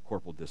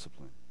corporal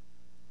discipline,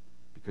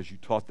 because you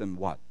taught them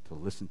what? To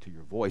listen to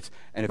your voice.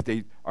 And if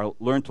they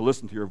learn to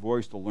listen to your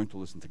voice, they'll learn to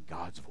listen to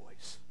God's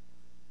voice,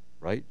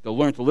 right? They'll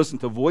learn to listen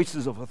to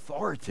voices of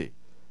authority.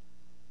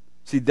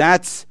 See,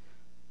 that's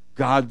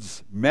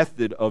God's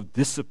method of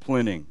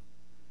disciplining.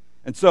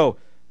 And so,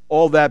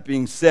 all that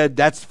being said,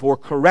 that's for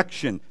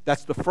correction.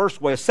 That's the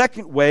first way. A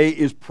second way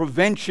is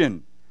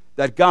prevention,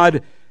 that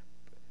God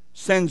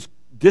sends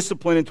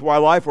discipline into our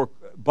life or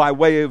by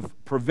way of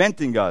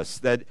preventing us,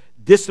 that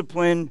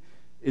discipline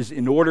is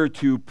in order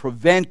to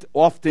prevent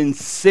often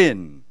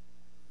sin.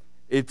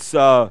 It's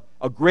a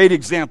great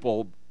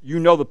example. You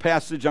know the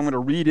passage. I'm going to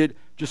read it.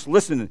 Just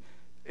listen.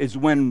 Is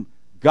when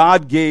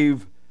God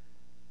gave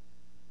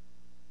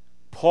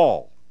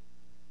Paul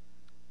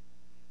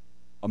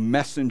a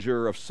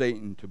messenger of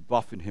Satan to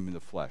buffet him in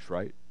the flesh,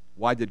 right?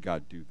 Why did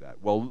God do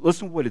that? Well,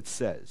 listen to what it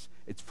says.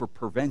 It's for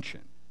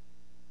prevention.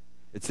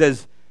 It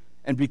says,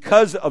 and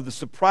because of the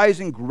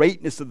surprising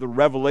greatness of the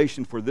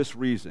revelation for this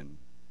reason,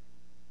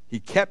 he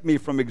kept me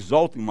from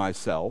exalting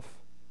myself.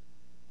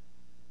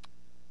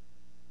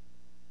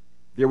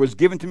 There was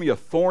given to me a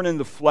thorn in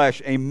the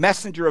flesh, a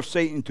messenger of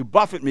Satan to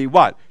buffet me,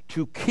 what?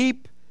 To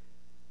keep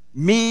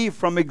me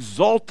from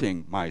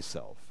exalting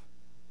myself.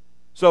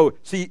 So,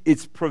 see,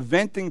 it's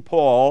preventing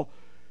Paul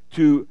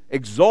to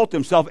exalt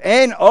himself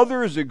and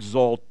others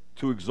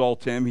to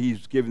exalt him.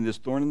 He's given this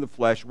thorn in the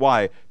flesh.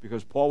 Why?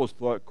 Because Paul was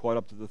caught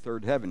up to the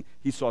third heaven.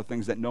 He saw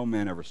things that no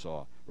man ever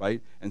saw,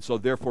 right? And so,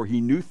 therefore,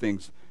 he knew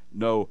things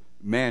no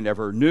man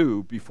ever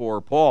knew before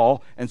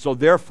Paul. And so,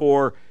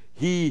 therefore,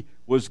 he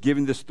was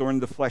given this thorn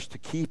in the flesh to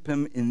keep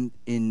him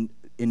in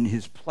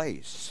his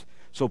place.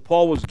 So,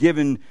 Paul was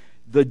given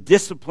the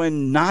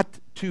discipline not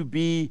to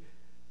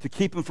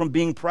keep him from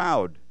being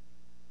proud,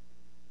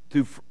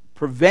 to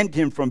prevent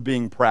him from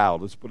being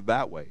proud. Let's put it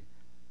that way.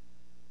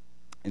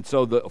 And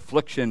so the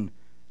affliction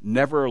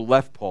never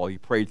left Paul. He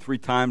prayed 3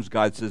 times.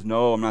 God says,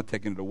 no, I'm not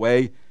taking it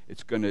away.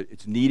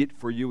 It's needed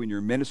for you in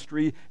your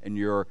ministry and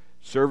your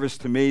service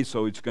to me,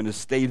 so it's going to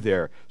stay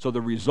there. So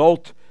the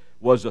result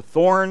was a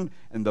thorn,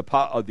 and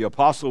the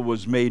apostle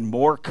was made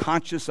more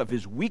conscious of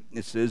his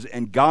weaknesses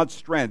and God's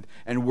strength,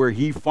 and where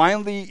he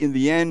finally, in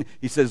the end,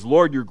 he says,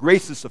 Lord, your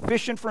grace is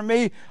sufficient for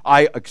me.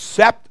 I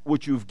accept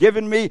what you've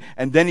given me.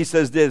 And then he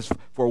says this,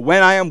 for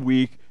when I am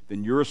weak,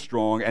 then you're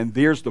strong. And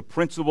there's the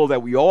principle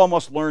that we all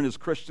must learn as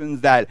Christians,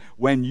 that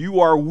when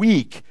you are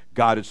weak,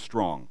 God is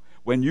strong.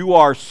 When you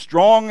are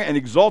strong and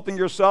exalting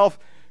yourself,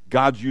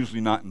 God's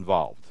usually not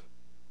involved.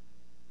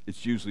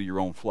 It's usually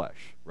your own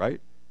flesh, right?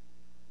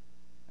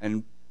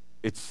 And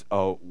it's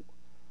a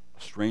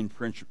strange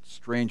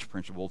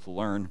principle to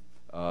learn,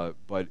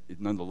 but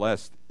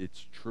nonetheless,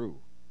 it's true.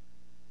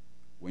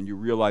 When you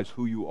realize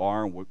who you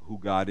are and who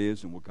God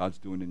is and what God's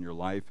doing in your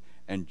life,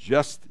 and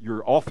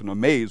you're often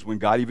amazed when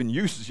God even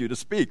uses you to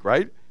speak,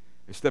 right?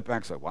 You step back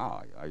and say,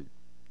 wow,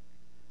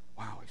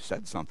 I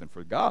said something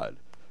for God.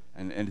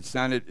 And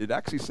it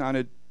actually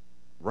sounded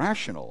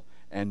rational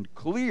and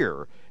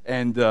clear.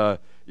 And,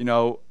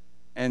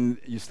 and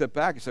you step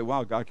back and say,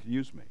 wow, God could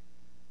use me.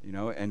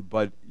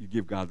 But you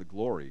give God the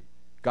glory.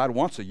 God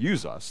wants to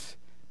use us,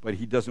 but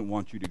he doesn't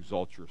want you to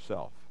exalt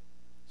yourself.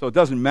 So it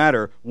doesn't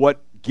matter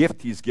what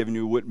gift he's given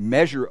you, what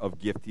measure of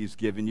gift he's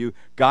given you,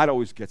 God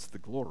always gets the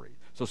glory.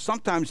 So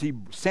sometimes he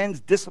sends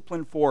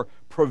discipline for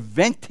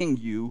preventing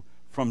you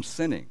from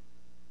sinning.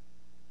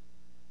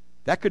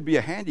 That could be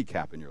a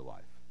handicap in your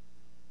life.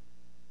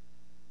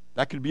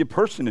 That could be a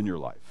person in your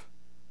life.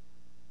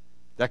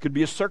 That could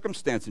be a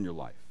circumstance in your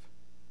life.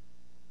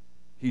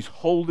 He's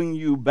holding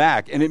you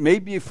back. And it may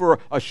be for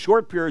a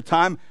short period of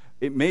time.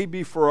 It may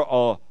be for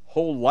a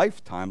whole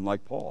lifetime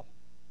like Paul.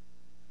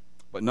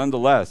 But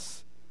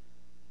nonetheless,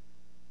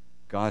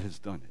 God has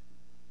done it.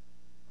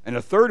 And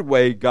a third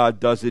way God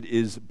does it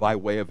is by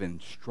way of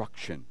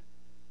instruction.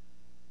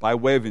 By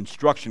way of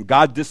instruction.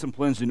 God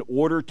disciplines in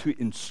order to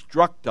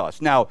instruct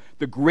us. Now,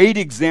 the great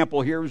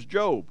example here is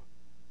Job.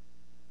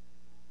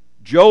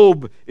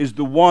 Job is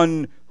the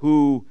one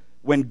who,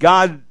 when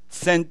God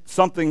sent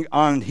something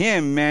on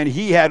him, man,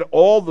 he had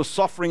all the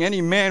suffering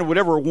any man would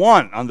ever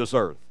want on this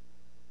earth.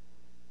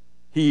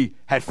 He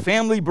had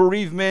family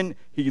bereavement.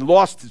 He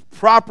lost his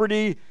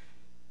property.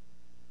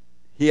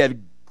 He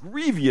had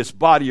grievous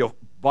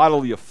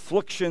bodily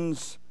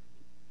afflictions,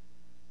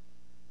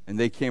 and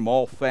they came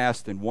all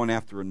fast and one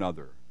after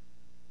another.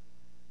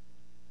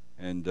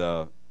 And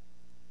but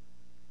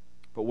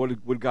what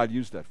did God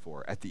use that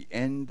for? At the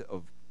end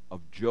of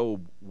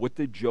Job, what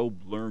did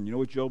Job learn? You know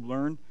what Job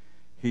learned?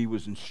 He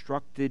was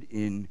instructed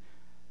in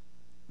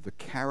the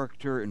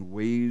character and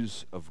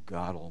ways of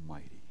God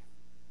Almighty.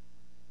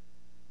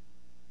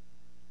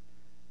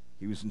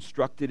 He was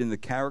instructed in the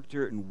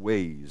character and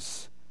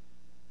ways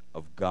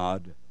of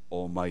God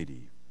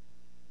Almighty.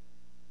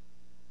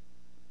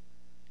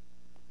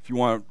 If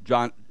you're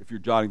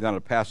jotting down a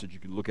passage, you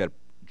can look at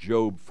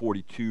Job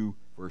 42,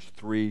 verse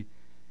 3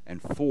 and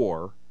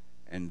 4,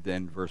 and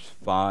then verse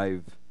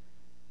 5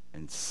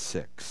 and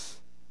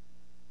 6.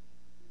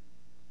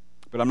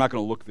 But I'm not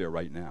going to look there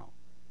right now.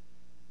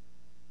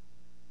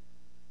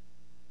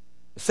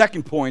 The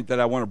second point that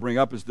I want to bring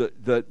up is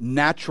the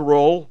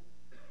natural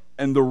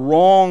and the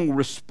wrong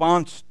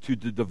response to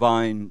the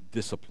divine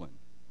discipline.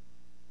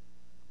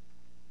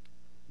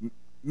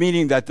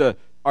 Meaning that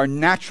our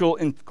natural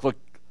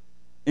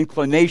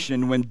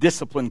inclination when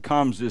discipline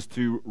comes is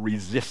to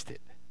resist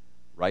it,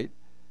 right?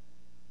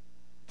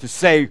 To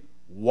say,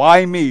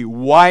 why me?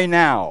 Why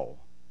now?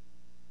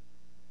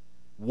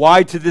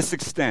 Why to this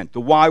extent?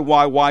 The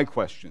why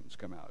questions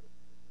come out.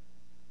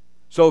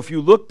 So if you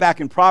look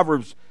back in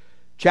Proverbs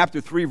chapter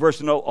 3,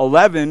 verse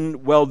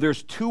 11, well,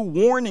 there's two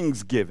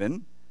warnings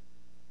given.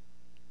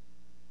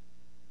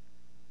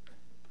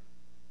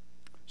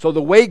 So the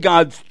way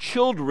God's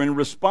children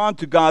respond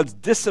to God's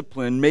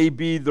discipline may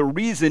be the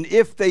reason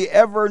if they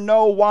ever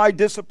know why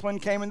discipline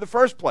came in the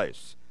first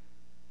place.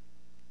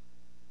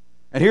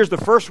 And here's the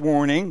first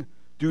warning.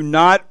 Do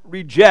not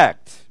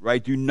reject,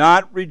 right? Do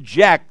not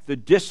reject the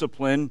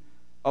discipline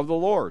of the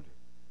Lord.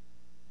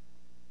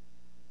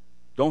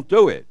 Don't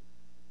do it.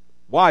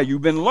 Why?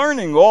 You've been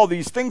learning all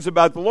these things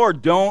about the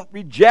Lord. Don't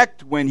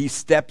reject when He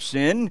steps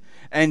in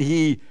and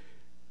He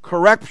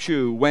corrects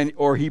you,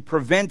 or He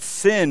prevents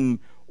sin,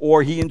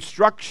 or He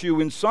instructs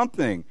you in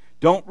something.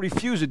 Don't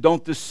refuse it.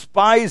 Don't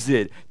despise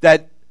it.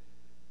 That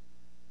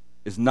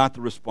is not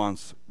the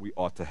response we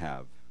ought to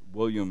have.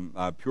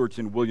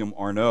 Puritan William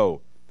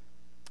Arnault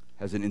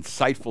has an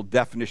insightful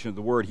definition of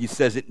the word. He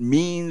says it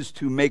means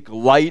to make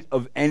light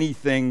of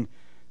anything,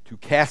 to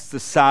cast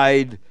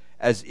aside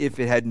as if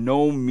it had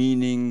no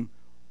meaning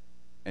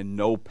and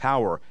no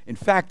power. In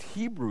fact,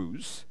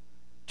 Hebrews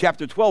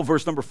chapter 12,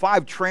 verse number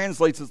 5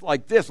 translates it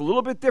like this, a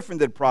little bit different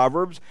than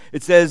Proverbs.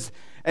 It says,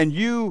 and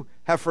you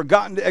have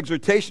forgotten the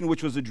exhortation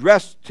which was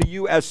addressed to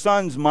you as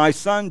sons. My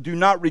son, do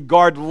not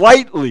regard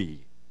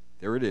lightly.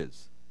 There it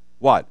is.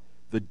 What?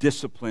 The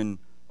discipline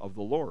of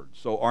the Lord.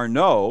 So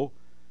Arnault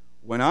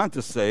went on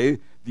to say,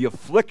 the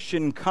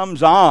affliction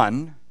comes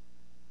on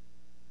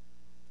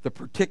the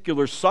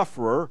particular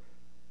sufferer,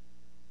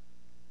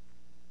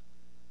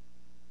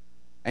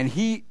 and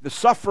the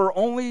sufferer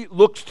only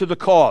looks to the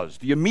cause,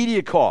 the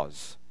immediate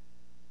cause.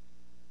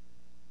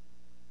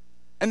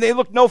 And they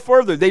look no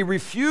further. They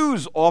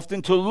refuse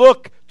often to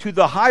look to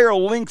the higher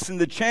links in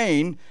the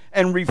chain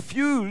and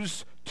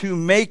refuse to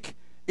make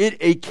it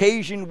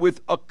occasion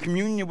with a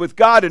communion with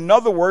God. In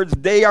other words,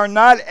 they are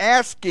not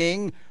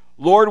asking,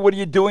 Lord, what are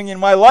you doing in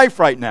my life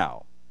right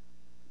now?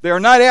 They are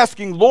not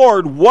asking,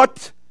 Lord,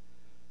 what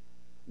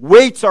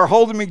weights are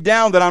holding me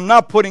down that I'm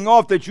not putting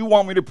off that you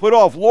want me to put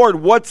off? Lord,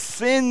 what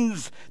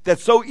sins that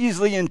so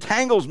easily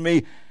entangles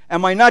me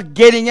am I not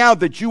getting out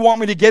that you want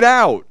me to get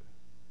out?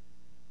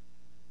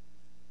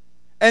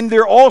 And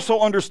they're also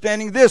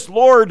understanding this,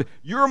 Lord,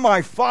 you're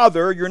my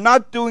Father. You're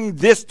not doing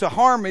this to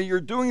harm me. You're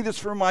doing this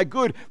for my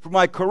good, for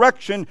my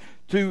correction,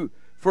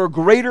 for a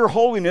greater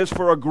holiness,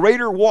 for a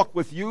greater walk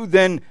with you.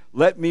 Then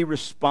let me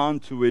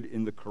respond to it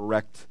in the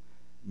correct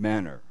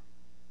manner.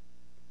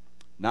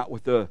 Not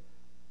with a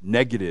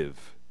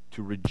negative,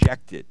 to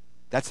reject it.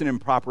 That's an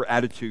improper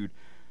attitude.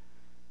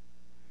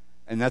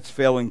 And that's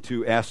failing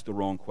to ask the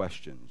wrong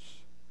questions.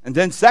 And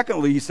then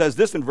secondly, he says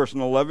this in verse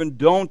 11,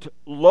 don't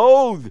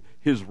loathe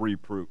his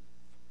reproof.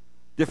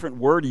 Different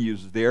word he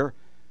uses there.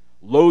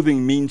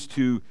 Loathing means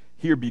to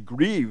here be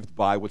grieved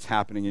by what's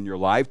happening in your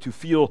life, to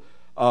feel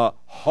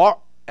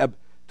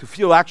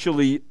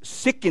actually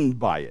sickened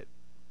by it.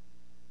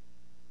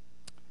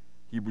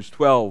 Hebrews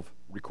 12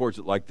 records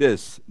it like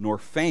this, nor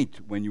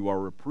faint when you are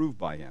reproved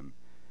by him.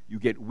 You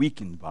get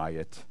weakened by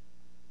it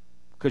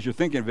because you're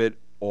thinking of it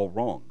all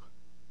wrong.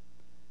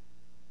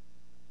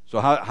 So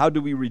how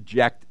do we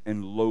reject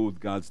and loathe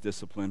God's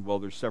discipline? Well,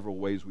 there's several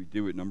ways we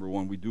do it. Number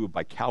one, we do it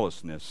by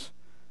callousness.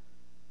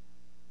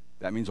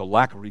 That means a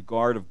lack of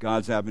regard of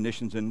God's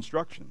admonitions and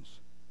instructions.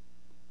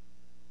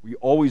 We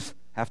always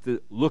have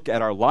to look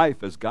at our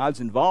life as God's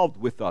involved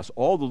with us,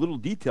 all the little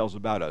details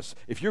about us.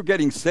 If you're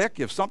getting sick,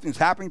 if something's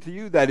happening to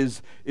you that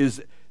is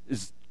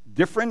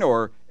different,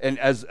 and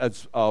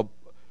as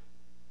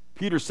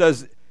Peter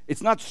says,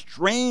 it's not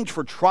strange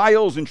for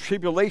trials and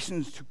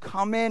tribulations to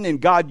come in,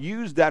 and God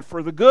used that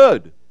for the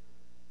good.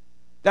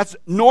 That's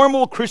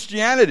normal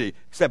Christianity,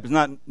 except it's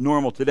not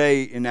normal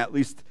today in at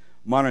least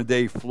modern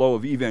day flow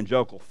of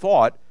evangelical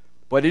thought,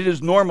 but it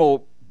is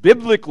normal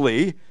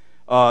biblically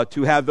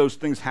to have those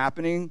things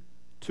happening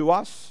to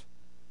us.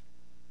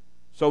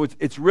 So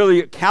it's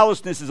really,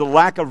 callousness is a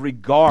lack of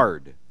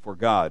regard for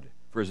God,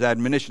 for his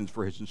admonitions,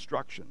 for his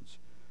instructions.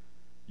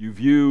 You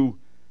view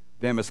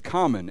them as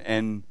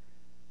common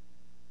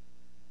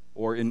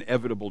or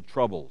inevitable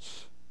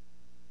troubles.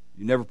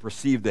 You never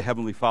perceive the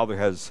Heavenly Father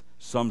has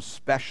some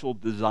special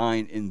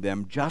design in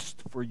them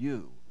just for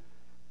you.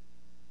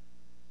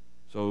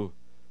 So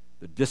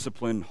the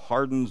discipline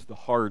hardens the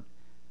heart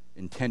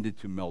intended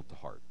to melt the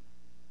heart.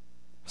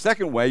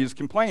 Second way is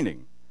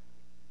complaining,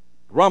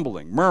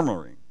 grumbling,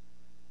 murmuring,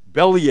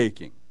 belly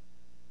aching,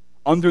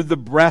 under the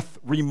breath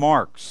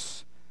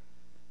remarks.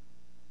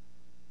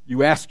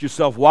 You ask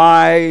yourself,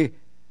 why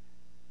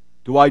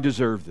do I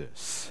deserve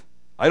this?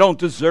 I don't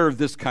deserve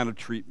this kind of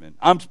treatment.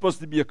 I'm supposed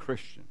to be a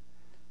Christian.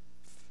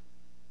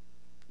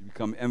 You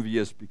become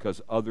envious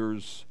because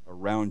others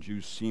around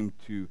you seem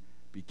to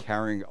be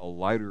carrying a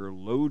lighter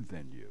load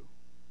than you.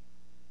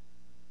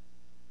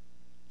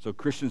 So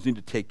Christians need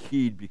to take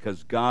heed,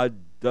 because God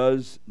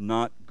does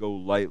not go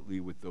lightly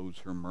with those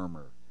who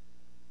murmur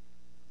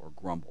or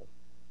grumble.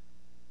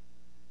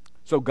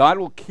 So God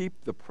will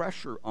keep the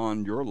pressure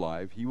on your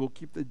life. He will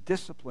keep the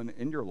discipline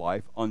in your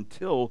life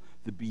until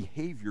the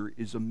behavior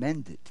is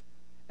amended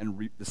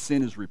and the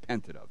sin is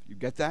repented of. You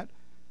get that?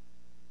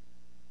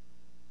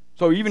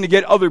 So even to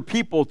get other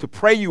people to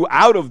pray you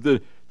out of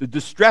the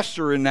distress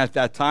you're in at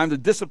that time, the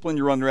discipline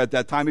you're under at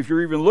that time, if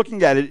you're even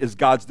looking at it as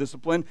God's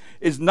discipline,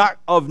 is not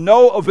of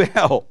no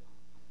avail.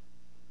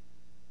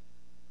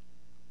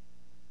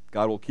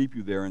 God will keep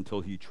you there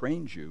until he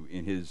trains you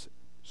in his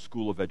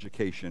school of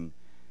education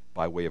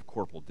by way of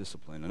corporal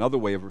discipline. Another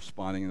way of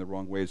responding in the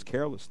wrong way is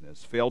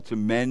carelessness. Fail to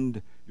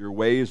mend your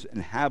ways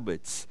and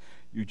habits.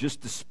 You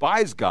just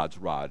despise God's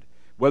rod.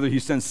 Whether he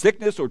sends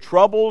sickness or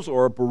troubles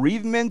or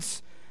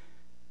bereavements,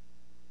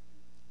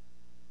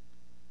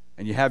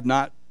 and you have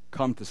not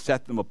come to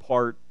set them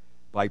apart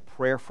by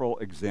prayerful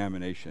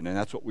examination. And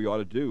that's what we ought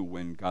to do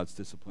when God's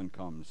discipline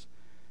comes.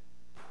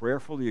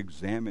 Prayerfully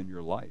examine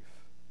your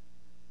life.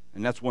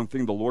 And that's one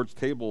thing the Lord's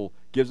table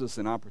gives us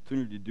an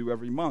opportunity to do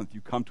every month.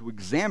 You come to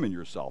examine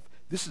yourself.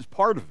 This is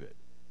part of it.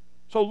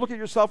 So look at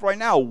yourself right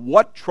now.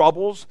 What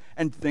troubles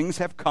and things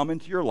have come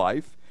into your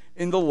life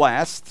in the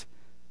last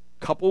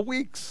couple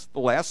weeks, the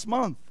last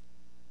month?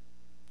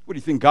 What, do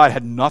you think God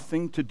had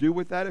nothing to do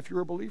with that if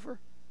you're a believer?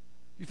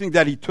 You think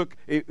that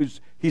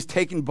he's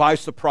taken by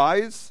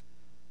surprise?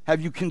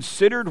 Have you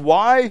considered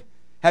why?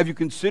 Have you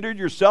considered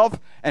yourself,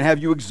 and have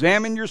you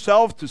examined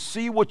yourself to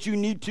see what you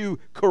need to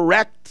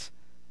correct?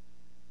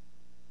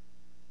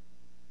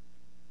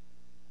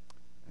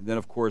 And then,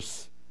 of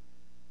course,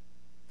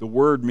 the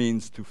word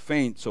means to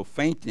faint, so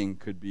fainting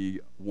could be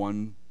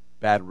one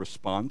bad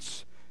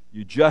response.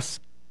 You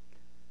just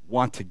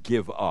want to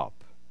give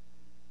up.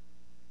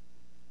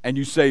 And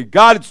you say,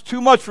 God, it's too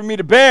much for me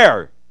to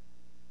bear.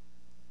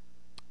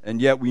 And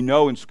yet we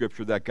know in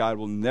Scripture that God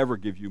will never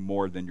give you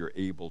more than you're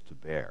able to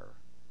bear.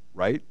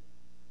 Right?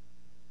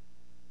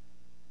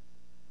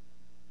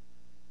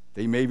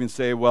 They may even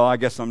say, well, I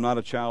guess I'm not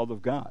a child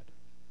of God.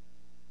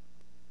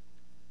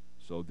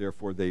 So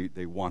therefore they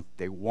want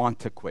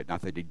to quit.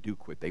 Not that they do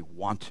quit, they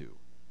want to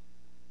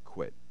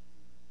quit.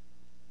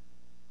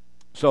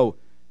 So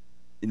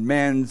in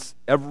man's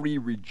every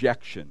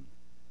rejection,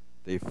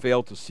 they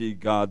fail to see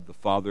God the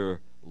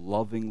Father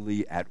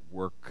lovingly at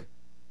work.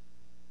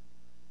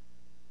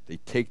 They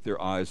take their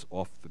eyes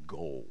off the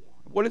goal.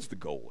 What is the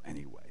goal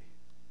anyway?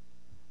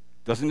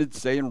 Doesn't it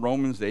say in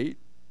Romans 8?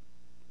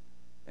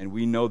 And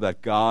we know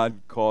that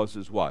God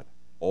causes what?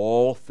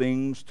 All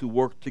things to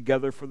work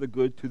together for the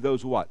good to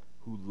those what?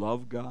 Who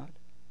love God,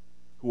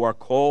 who are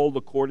called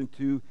according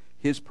to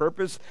his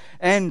purpose,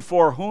 and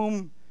for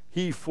whom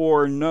he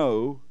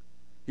foreknow,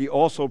 he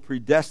also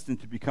predestined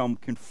to become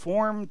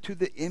conformed to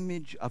the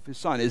image of his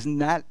Son. Isn't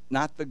that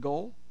not the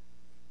goal?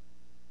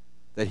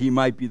 That he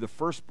might be the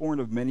firstborn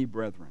of many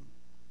brethren.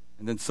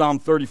 And then Psalm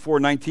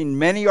 34:19,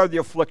 many are the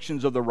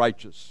afflictions of the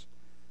righteous,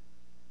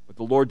 but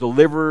the Lord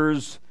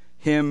delivers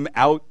him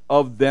out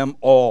of them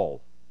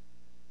all.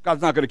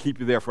 God's not going to keep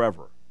you there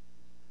forever.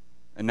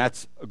 And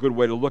that's a good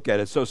way to look at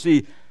it. So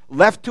see,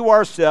 left to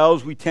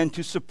ourselves, we tend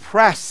to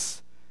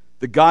suppress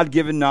the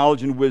God-given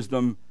knowledge and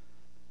wisdom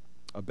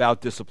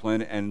about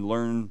discipline and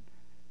learn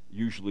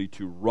usually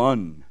to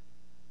run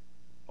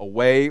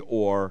away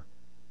or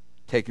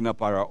taken up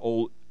by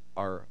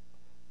our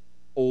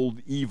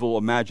old evil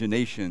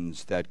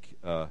imaginations that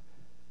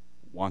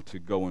want to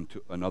go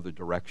into another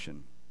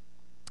direction.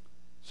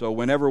 So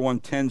whenever one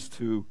tends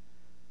to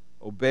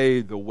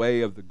obey the way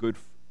of the good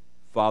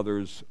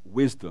Father's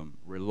wisdom,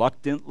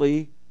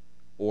 reluctantly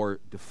or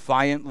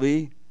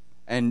defiantly,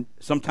 and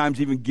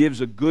sometimes even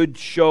gives a good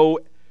show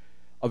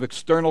of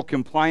external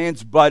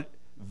compliance, but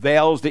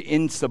veils the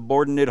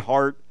insubordinate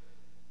heart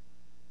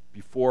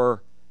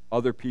before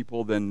other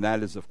people, then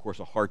that is, of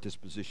course, a heart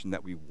disposition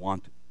that we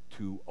want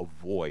to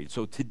avoid.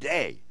 So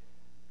today,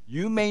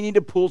 you may need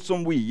to pull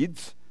some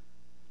weeds.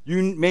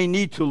 You may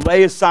need to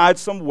lay aside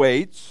some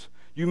weights.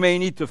 You may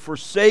need to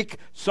forsake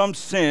some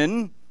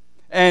sin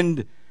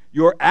and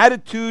your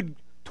attitude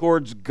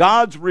towards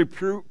God's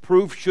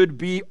reproof should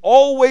be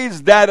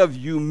always that of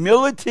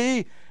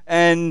humility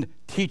and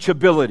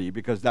teachability,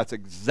 because that's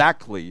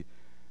exactly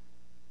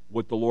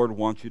what the Lord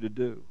wants you to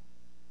do.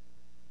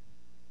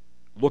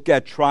 Look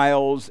at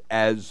trials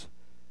as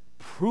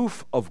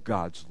proof of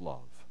God's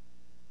love.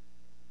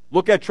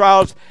 Look at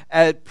trials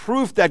as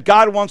proof that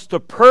God wants to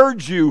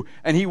purge you,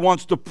 and He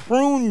wants to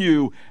prune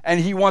you, and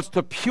He wants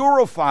to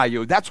purify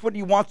you. That's what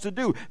He wants to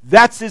do.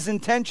 That's His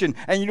intention.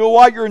 And you know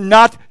what? You're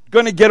not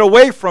going to get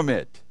away from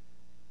it.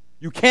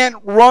 You can't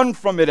run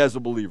from it as a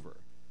believer.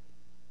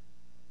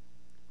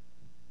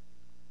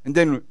 And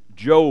then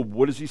Job,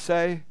 what does he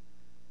say?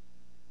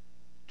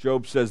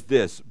 Job says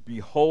this,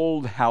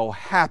 "Behold how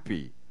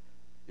happy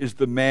is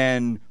the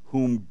man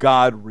whom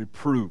God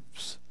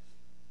reproves."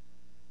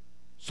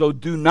 So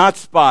do not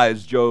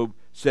despise, Job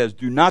says,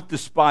 do not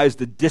despise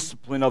the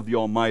discipline of the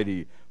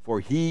Almighty, for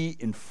He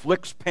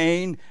inflicts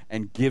pain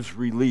and gives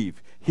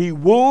relief. He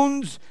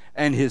wounds,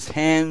 and His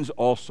hands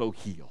also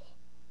heal.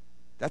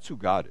 That's who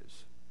God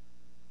is.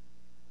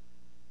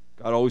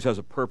 God always has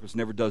a purpose,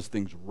 never does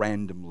things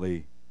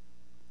randomly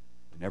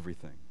in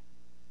everything.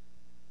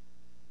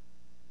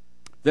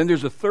 Then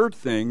there's a third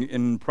thing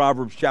in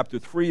Proverbs chapter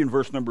 3 and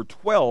verse number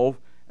 12,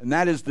 and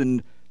that is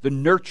the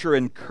nurture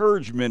and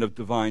encouragement of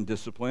divine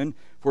discipline.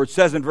 For it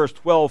says in verse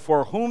 12,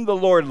 "For whom the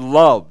Lord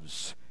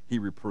loves, He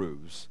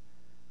reproves,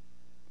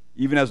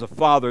 even as a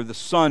father the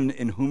son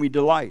in whom He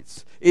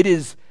delights." It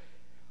is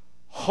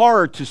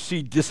hard to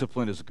see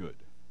discipline as good.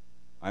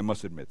 I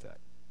must admit that.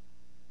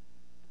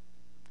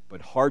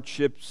 But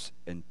hardships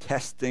and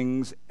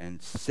testings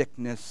and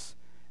sickness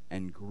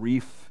and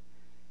grief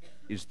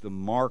is the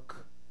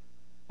mark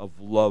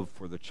of love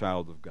for the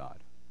child of God.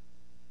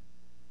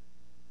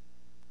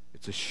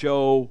 It's a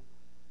show,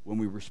 when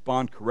we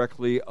respond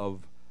correctly,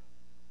 of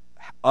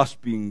us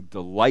being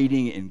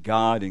delighting in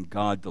God and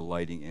God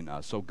delighting in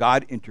us. So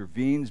God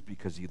intervenes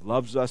because He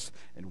loves us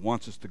and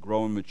wants us to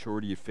grow in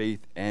maturity of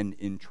faith and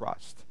in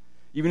trust.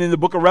 Even in the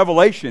book of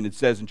Revelation, it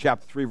says in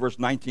chapter 3, verse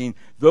 19,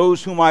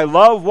 "Those whom I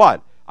love,"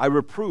 what? "I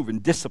reprove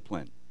and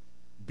discipline.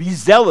 Be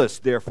zealous,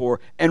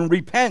 therefore, and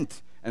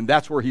repent." And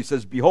that's where He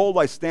says, "Behold,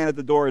 I stand at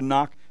the door and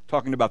knock,"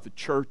 talking about the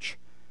church.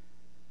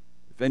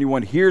 "If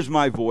anyone hears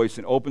my voice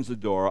and opens the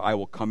door, I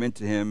will come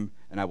into him,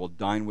 and I will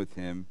dine with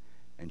him,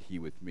 and he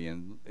with me."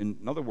 And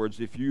in other words,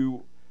 if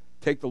you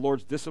take the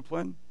Lord's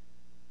discipline,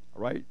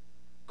 all right,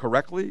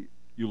 correctly,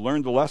 you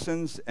learn the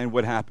lessons, and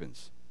what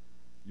happens?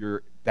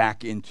 You're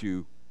back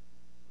into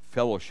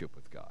fellowship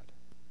with God.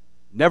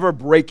 Never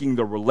breaking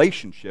the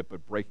relationship,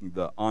 but breaking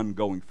the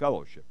ongoing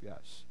fellowship,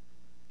 yes.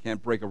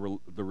 Can't break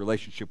the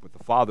relationship with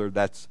the Father.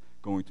 That's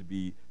going to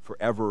be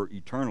forever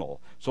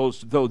eternal. So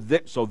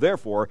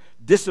therefore,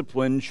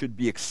 discipline should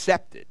be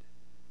accepted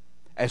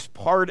as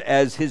part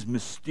as His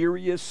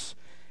mysterious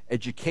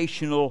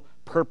educational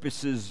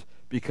purposes,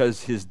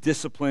 because His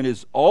discipline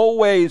is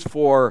always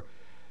for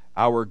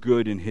our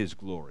good and His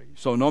glory.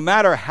 So no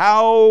matter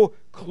how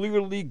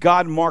clearly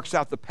God marks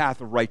out the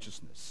path of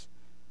righteousness,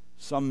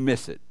 some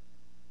miss it,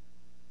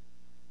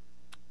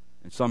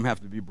 and some have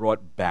to be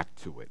brought back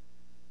to it.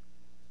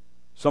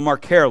 Some are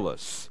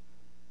careless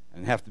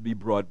and have to be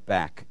brought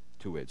back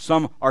to it.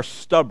 Some are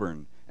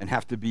stubborn and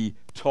have to be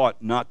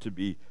taught not to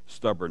be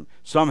stubborn.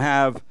 Some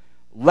have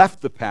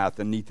left the path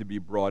and need to be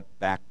brought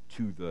back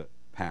to the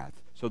path.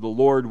 So the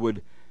Lord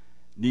would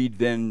need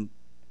then,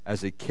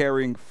 as a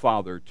caring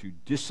Father, to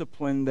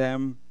discipline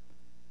them,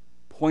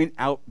 point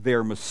out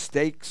their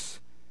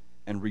mistakes,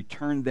 and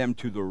return them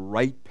to the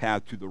right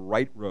path, to the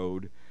right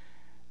road.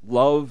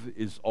 Love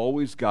is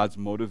always God's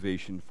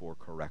motivation for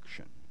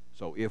correction.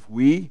 So if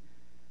we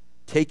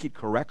take it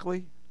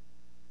correctly,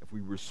 if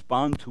we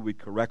respond to it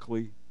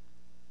correctly,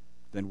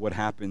 then what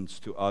happens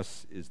to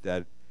us is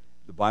that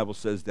the Bible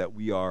says that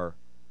we are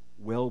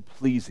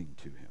well-pleasing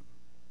to Him.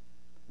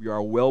 We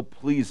are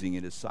well-pleasing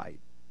in His sight.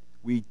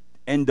 We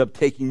end up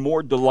taking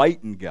more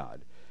delight in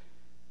God.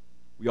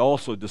 We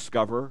also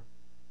discover,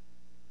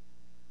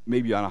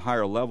 maybe on a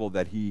higher level,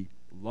 that He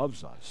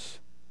loves us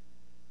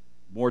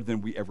more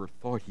than we ever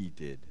thought He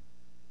did.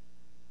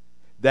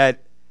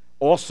 That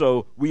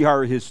also, we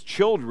are His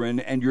children,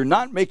 and you're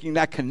not making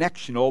that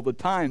connection all the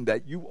time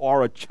that you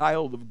are a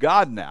child of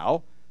God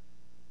now.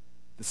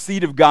 The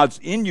seed of God's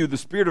in you. The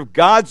Spirit of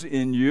God's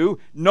in you.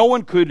 No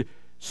one could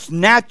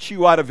snatch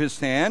you out of His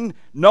hand.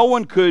 No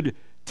one could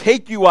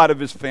take you out of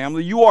His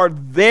family. You are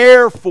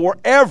there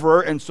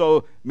forever, and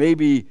so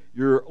maybe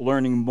you're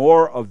learning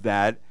more of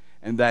that,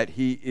 and that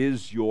He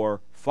is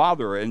your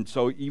Father. And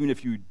so even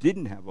if you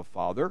didn't have a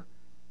father,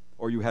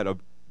 or you had a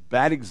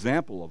bad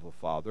example of a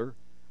father,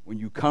 when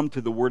you come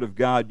to the Word of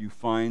God, you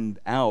find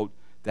out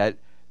that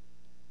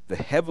the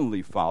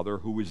Heavenly Father,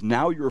 who is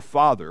now your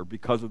Father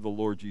because of the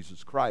Lord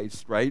Jesus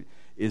Christ, right,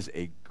 is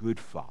a good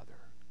Father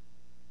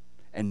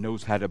and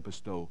knows how to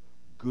bestow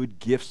good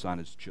gifts on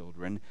His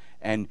children.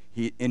 And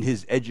He, in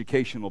His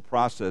educational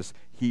process,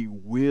 He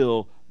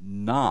will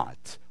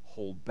not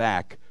hold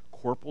back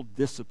corporal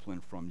discipline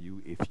from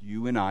you if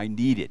you and I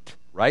need it,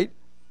 right?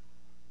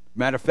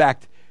 Matter of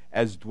fact,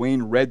 as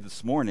Dwayne read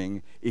this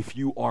morning, if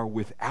you are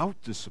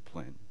without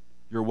discipline,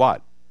 you're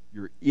what?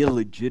 You're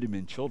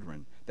illegitimate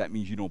children. That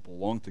means you don't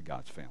belong to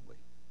God's family.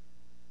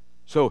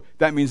 So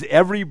that means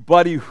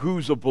everybody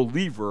who's a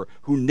believer,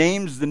 who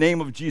names the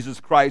name of Jesus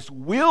Christ,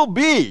 will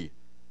be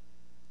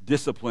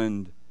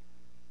disciplined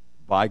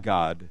by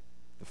God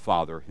the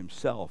Father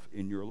himself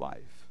in your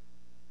life.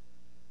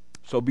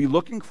 So be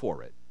looking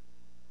for it.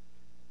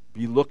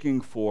 Be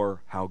looking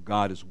for how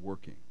God is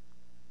working.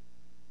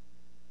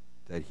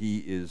 That he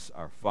is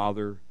our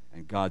Father,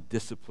 and God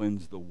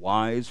disciplines the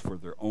wise for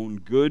their own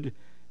good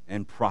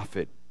and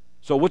profit.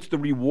 So what's the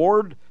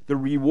reward? The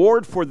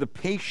reward for the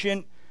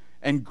patient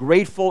and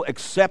grateful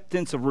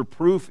acceptance of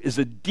reproof is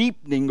a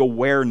deepening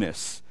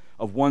awareness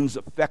of one's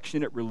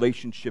affectionate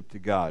relationship to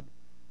God.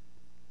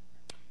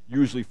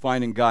 Usually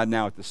finding God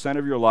now at the center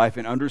of your life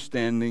and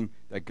understanding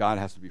that God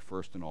has to be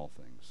first in all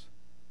things.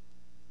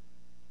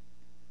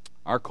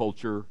 Our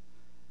culture,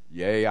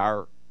 yea,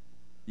 our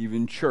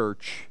even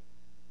church,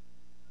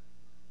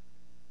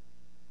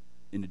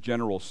 in a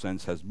general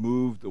sense, has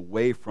moved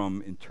away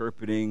from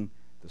interpreting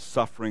the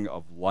suffering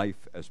of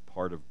life as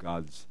part of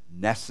God's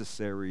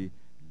necessary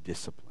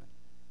discipline.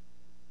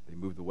 They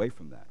moved away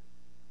from that.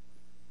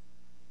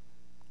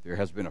 There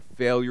has been a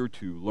failure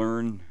to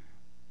learn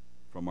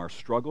from our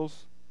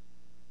struggles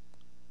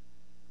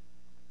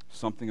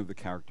something of the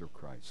character of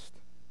Christ.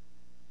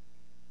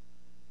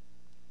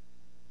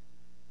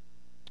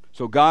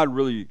 So God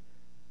really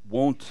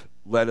won't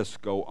let us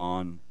go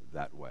on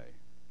that way.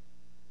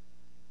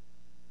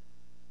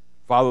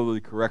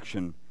 Fatherly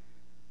correction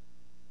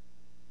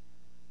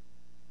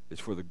is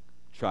for the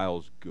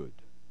child's good.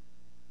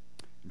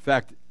 In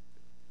fact,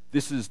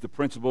 this is the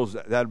principles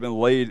that have been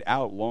laid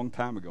out a long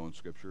time ago in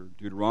Scripture.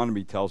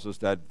 Deuteronomy tells us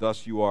that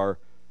thus you are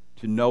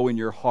to know in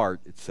your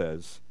heart, it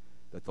says,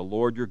 that the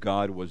Lord your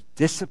God was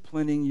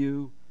disciplining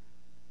you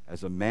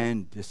as a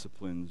man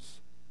disciplines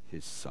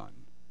his son.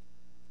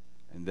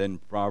 And then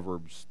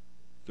Proverbs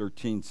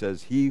 13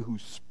 says, he who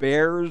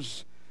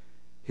spares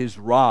his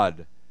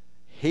rod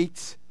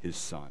hates his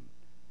son,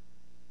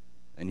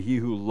 and he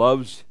who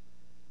loves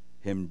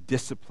him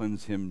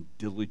disciplines him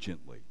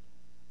diligently.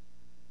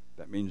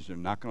 That means they're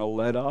not going to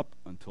let up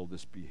until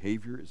this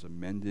behavior is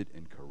amended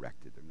and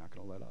corrected. They're not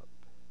going to let up.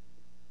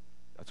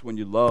 That's when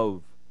you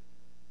love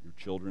your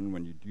children,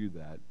 when you do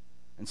that.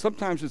 And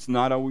sometimes it's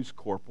not always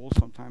corporal.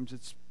 Sometimes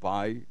it's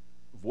by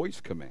voice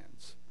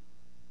commands.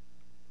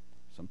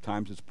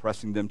 Sometimes it's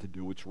pressing them to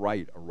do what's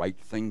right, a right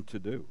thing to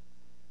do.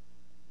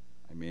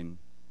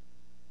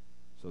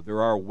 So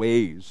there are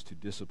ways to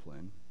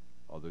discipline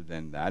other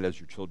than that. As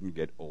your children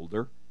get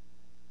older,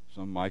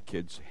 some of my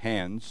kids'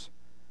 hands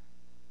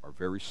are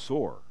very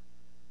sore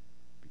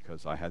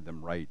because I had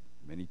them write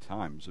many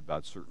times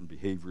about certain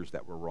behaviors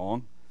that were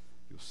wrong.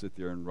 You'll sit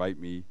there and write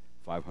me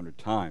 500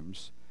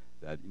 times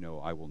that,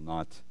 I will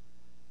not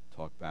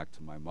talk back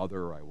to my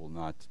mother, I will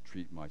not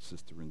treat my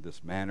sister in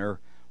this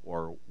manner,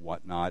 or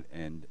whatnot,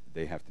 and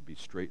they have to be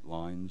straight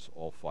lines,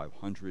 all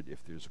 500.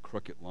 If there's a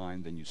crooked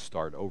line, then you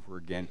start over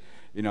again,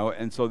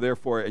 and so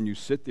therefore, and you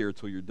sit there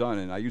until you're done,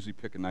 and I usually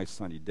pick a nice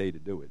sunny day to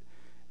do it,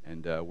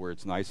 and where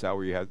it's nice out,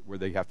 where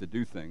they have to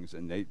do things,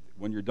 and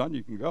when you're done,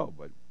 you can go,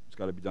 but it's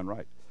got to be done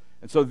right.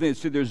 And so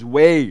there's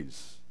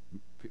ways.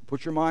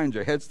 Put your minds,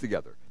 your heads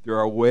together. There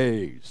are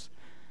ways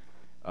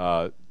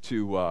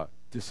to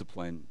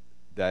discipline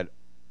that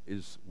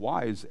is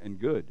wise and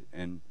good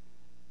and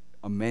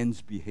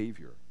amends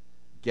behavior,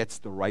 gets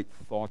the right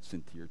thoughts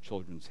into your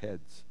children's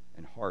heads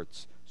and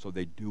hearts so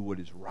they do what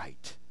is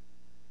right.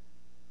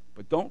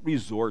 But don't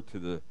resort to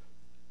the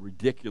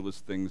ridiculous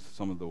things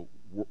some of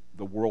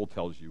the world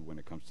tells you when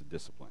it comes to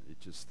discipline.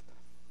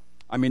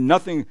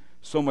 Nothing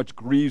so much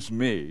grieves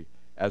me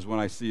as when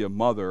I see a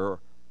mother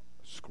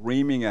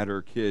screaming at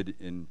her kid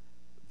in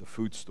the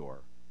food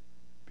store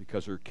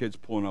because her kid's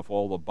pulling off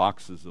all the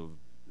boxes of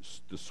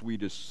the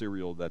sweetest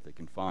cereal that they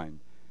can find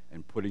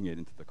and putting it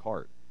into the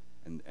cart.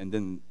 And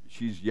then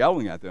she's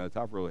yelling at them at the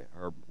top of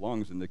her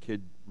lungs, and the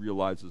kid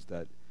realizes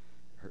that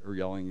her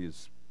yelling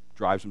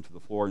drives him to the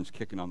floor and is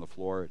kicking on the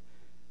floor.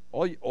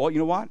 You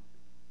know what?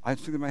 I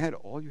think in my head,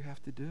 all you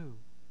have to do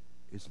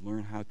is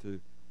learn how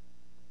to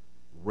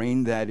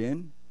rein that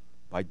in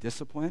by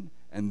discipline,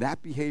 and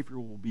that behavior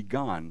will be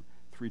gone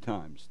 3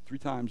 times. 3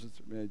 times,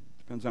 it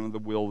depends on the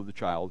will of the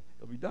child,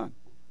 it'll be done.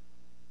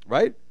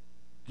 Right?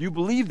 Do you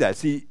believe that?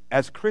 See,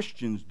 as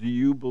Christians, do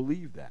you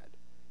believe that?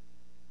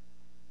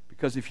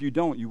 Because if you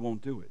don't, you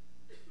won't do it.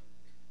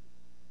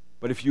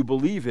 But if you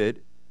believe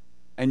it,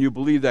 and you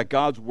believe that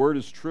God's word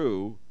is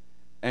true,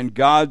 and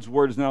God's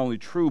word is not only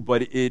true,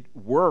 but it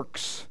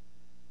works,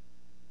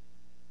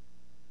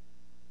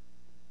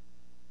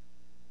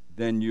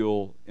 then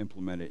you'll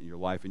implement it in your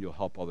life, and you'll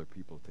help other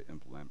people to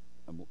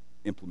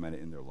implement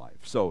it in their life.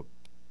 So,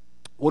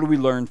 what do we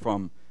learn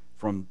from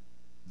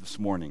this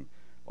morning?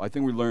 Well, I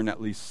think we learned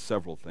at least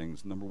several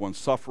things. Number one,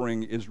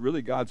 suffering is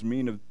really God's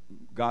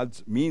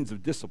means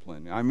of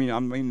discipline. I'm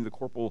meaning the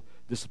corporal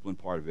discipline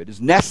part of it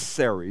is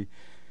necessary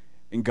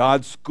in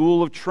God's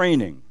school of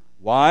training.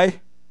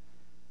 Why?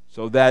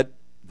 So that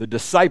the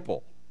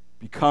disciple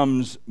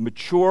becomes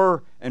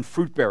mature and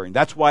fruit-bearing.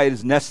 That's why it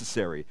is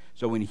necessary.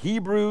 So in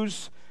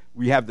Hebrews,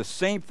 we have the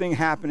same thing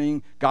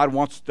happening. God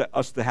wants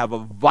us to have a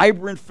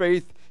vibrant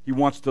faith. He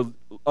wants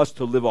us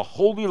to live a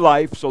holy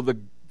life. So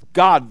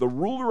God, the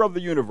ruler of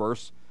the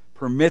universe,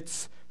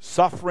 permits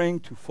suffering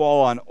to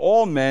fall on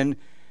all men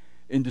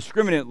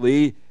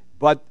indiscriminately,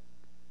 but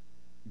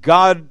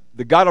God,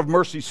 the God of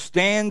mercy,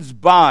 stands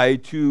by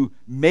to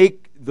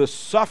make the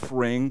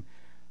suffering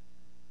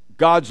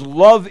God's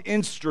love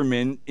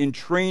instrument in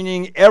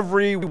training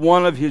every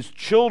one of his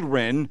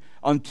children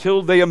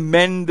until they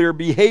amend their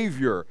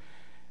behavior.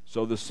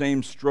 So the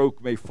same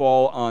stroke may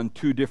fall on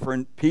two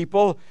different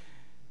people,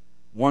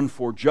 one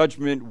for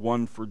judgment,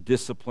 one for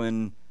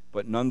discipline,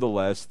 but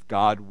nonetheless,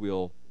 God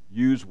will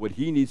use what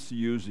he needs to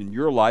use in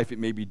your life. It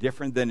may be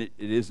different than it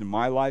is in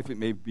my life. It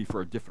may be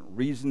for a different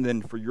reason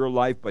than for your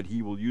life, but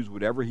he will use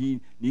whatever he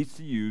needs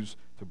to use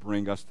to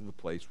bring us to the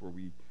place where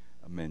we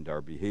amend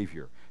our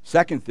behavior.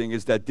 Second thing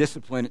is that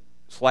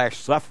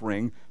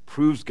discipline/suffering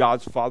proves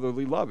God's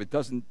fatherly love. It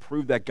doesn't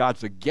prove that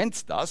God's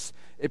against us.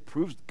 It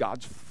proves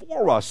God's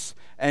for us,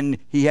 and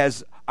he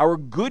has our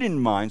good in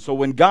mind. So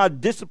when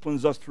God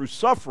disciplines us through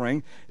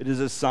suffering, it is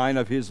a sign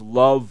of his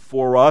love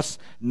for us,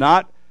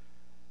 not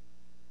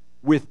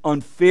with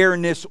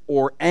unfairness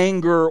or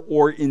anger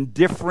or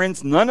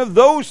indifference. None of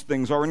those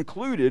things are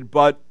included,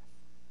 but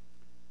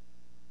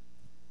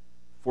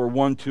for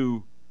one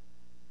to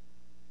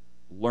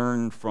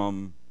learn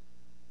from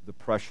the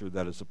pressure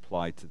that is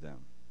applied to them.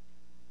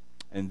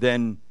 And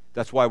then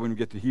that's why when we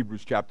get to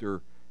Hebrews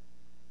chapter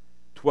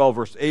 12,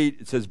 verse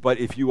 8, it says, "But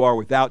if you are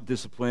without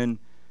discipline,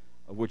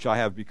 of which I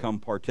have become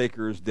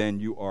partakers, then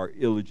you are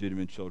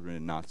illegitimate children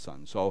and not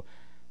sons." So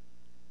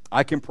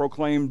I can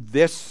proclaim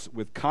this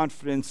with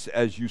confidence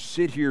as you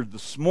sit here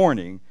this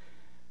morning.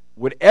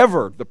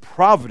 Whatever the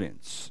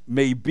providence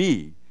may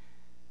be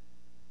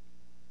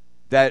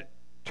that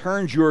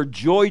turns your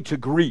joy to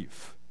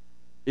grief,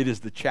 it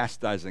is the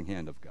chastising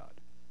hand of God.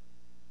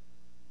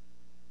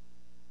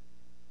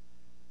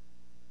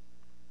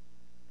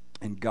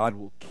 And God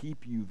will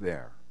keep you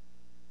there.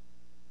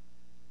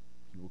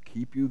 He will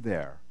keep you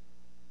there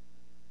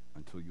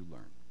until you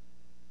learn.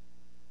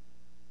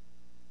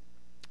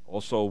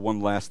 Also, one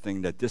last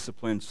thing, that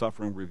discipline,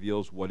 suffering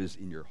reveals what is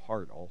in your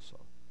heart also.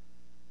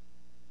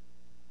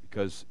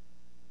 Because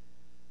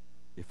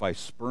if I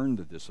spurn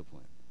the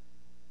discipline,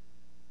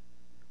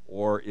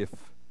 or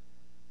if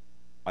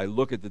I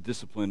look at the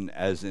discipline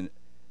as an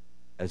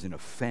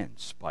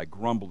offense by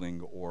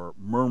grumbling or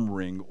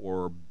murmuring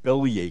or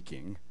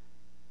bellyaching,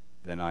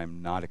 then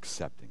I'm not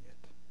accepting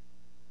it.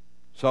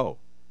 So,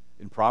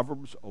 in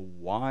Proverbs, a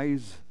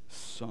wise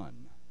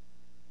son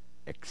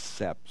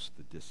accepts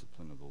the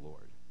discipline of the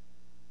Lord,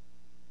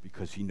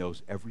 because he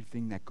knows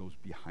everything that goes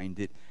behind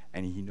it,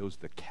 and he knows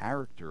the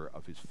character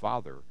of his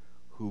father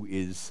who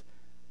is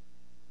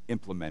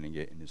implementing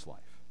it in his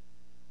life.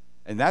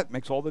 And that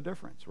makes all the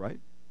difference, right?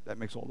 That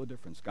makes all the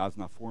difference. God's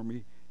not for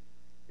me.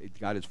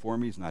 God is for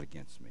me. He's not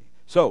against me.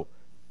 So,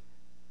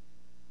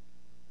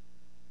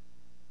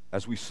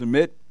 as we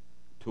submit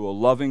to a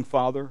loving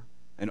Father,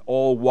 an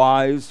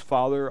all-wise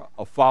Father,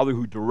 a Father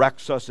who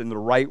directs us in the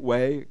right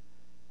way,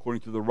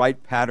 according to the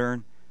right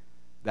pattern,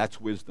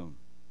 that's wisdom.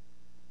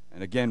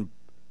 And again,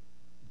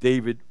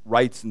 David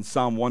writes in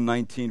Psalm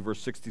 119, verse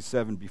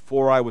 67,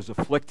 "Before I was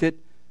afflicted,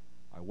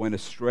 I went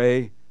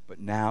astray, but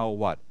now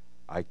what?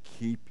 I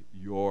keep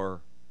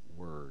your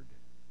word."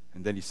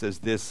 And then he says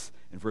this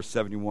in verse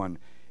 71,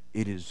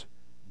 "It is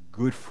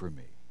good for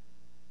me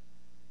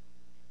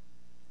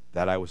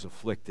that I was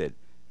afflicted,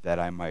 that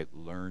I might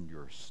learn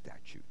your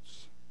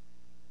statutes."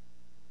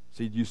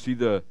 See, do you see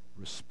the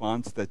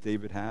response that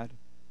David had?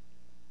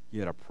 He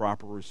had a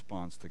proper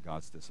response to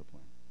God's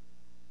discipline.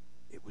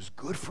 It was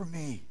good for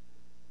me.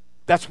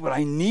 That's what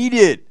I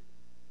needed.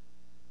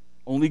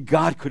 Only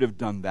God could have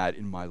done that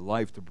in my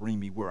life to bring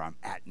me where I'm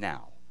at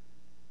now.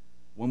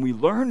 When we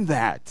learn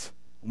that,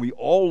 when we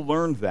all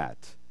learn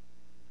that,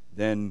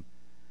 then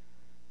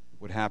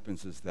what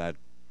happens is that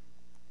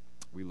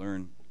we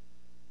learn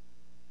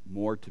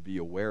more to be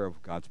aware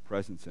of God's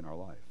presence in our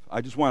life.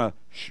 I just want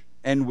to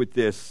end with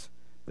this,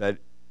 that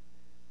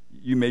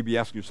you may be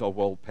asking yourself,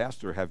 well,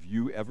 Pastor, have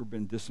you ever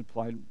been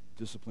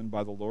disciplined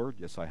by the Lord?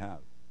 Yes, I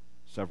have.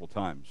 Several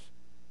times.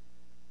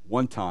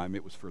 One time,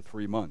 it was for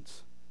 3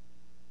 months.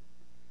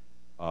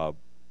 And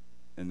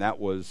that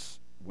was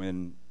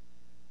when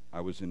I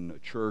was in a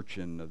church,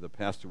 and the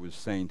pastor was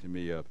saying to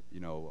me,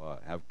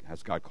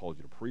 has God called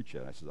you to preach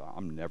yet? I said,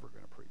 I'm never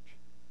going to preach.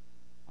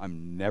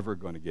 I'm never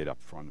going to get up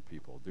front of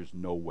people. There's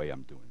no way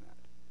I'm doing that.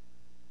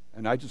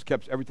 And I just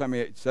kept, every time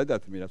he said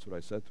that to me, that's what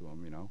I said to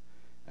him,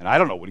 And I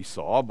don't know what he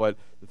saw, but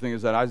the thing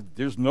is that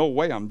there's no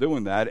way I'm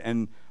doing that.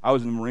 And I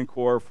was in the Marine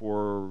Corps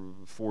for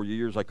 4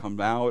 years. I come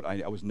out.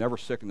 I was never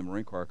sick in the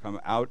Marine Corps. I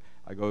come out.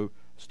 I go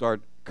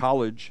start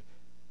college.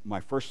 My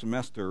first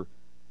semester,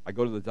 I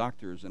go to the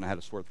doctors, and I had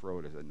a sore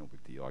throat. I said, no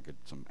big deal. I'll get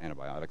some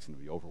antibiotics and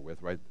it'll be over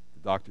with, right?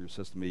 The doctor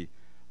says to me,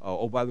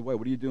 oh, by the way,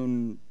 what are you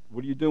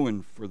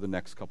doing for the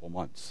next couple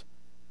months?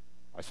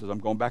 I said, I'm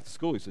going back to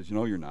school. He says,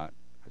 no, you're not.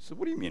 I said,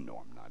 what do you mean,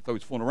 no, I'm not? I thought he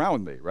was fooling around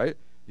with me, right?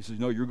 He says,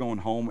 no, you're going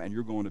home and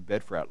you're going to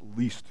bed for at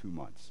least 2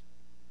 months.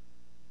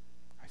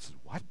 I said,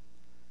 what?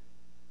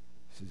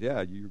 He says,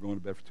 yeah, you're going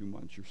to bed for 2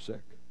 months. You're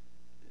sick.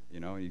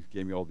 He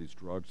gave me all these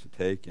drugs to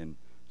take. And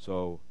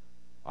so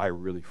I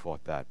really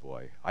fought that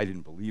boy. I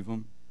didn't believe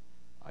him.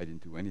 I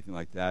didn't do anything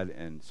like that.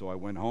 And so I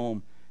went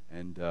home,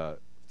 and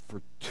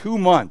for 2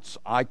 months,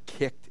 I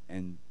kicked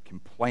and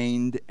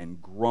complained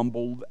and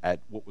grumbled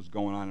at what was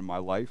going on in my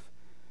life.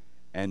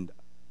 And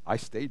I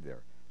stayed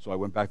there. So I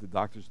went back to the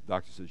doctor. The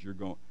doctor says, you're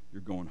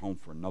going home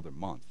for another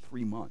month,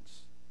 3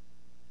 months.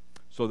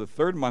 So the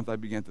third month, I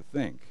began to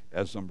think,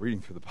 as I'm reading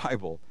through the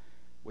Bible,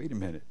 wait a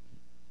minute.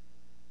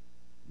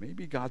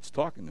 Maybe God's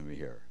talking to me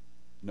here.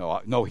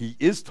 No, he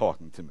is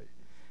talking to me.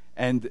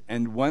 And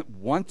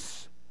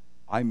once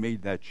I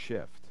made that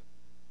shift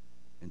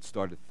and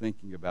started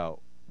thinking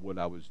about what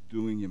I was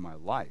doing in my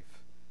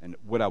life and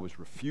what I was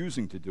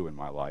refusing to do in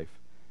my life,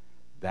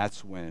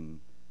 that's when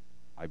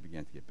I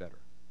began to get better.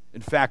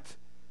 In fact,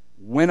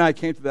 when I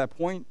came to that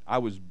point, I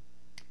was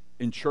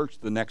in church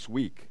the next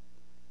week.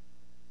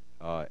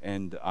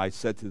 And I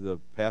said to the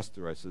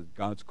pastor, I said,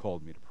 God's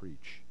called me to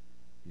preach.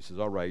 He says,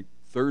 all right,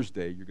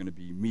 Thursday you're going to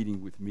be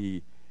meeting with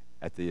me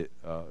at the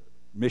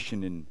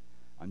mission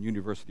on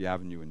University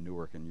Avenue in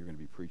Newark, and you're going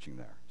to be preaching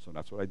there. So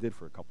that's what I did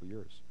for a couple of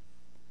years.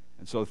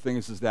 And so the thing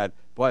is that,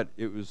 but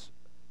it was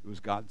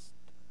God's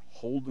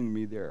holding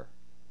me there,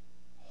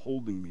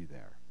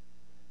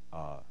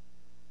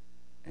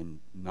 and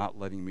not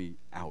letting me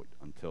out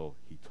until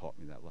he taught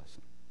me that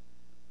lesson.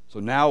 So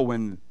now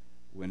when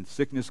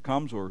sickness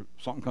comes or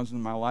something comes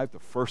into my life, the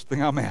first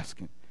thing I'm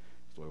asking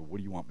is, Lord, what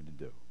do you want me to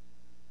do?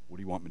 What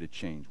do you want me to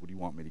change? What do you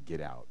want me to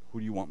get out? Who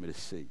do you want me to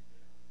see?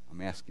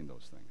 I'm asking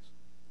those things.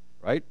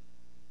 Right?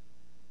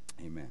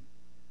 Amen.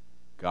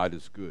 God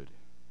is good.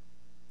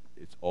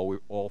 It's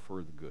all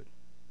for the good.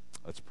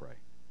 Let's pray.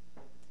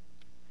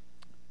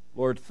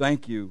 Lord,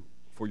 thank you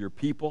for your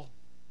people.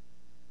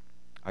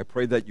 I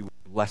pray that you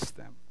would bless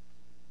them.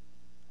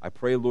 I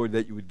pray, Lord,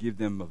 that you would give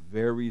them a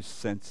very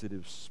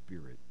sensitive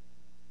spirit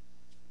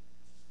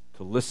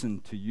to listen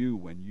to you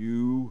when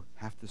you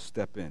have to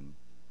step in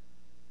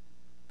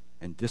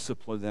and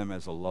discipline them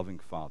as a loving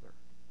father.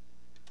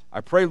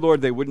 I pray,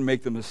 Lord, they wouldn't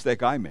make the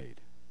mistake I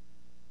made.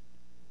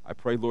 I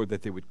pray, Lord,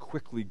 that they would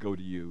quickly go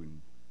to you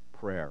in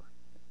prayer,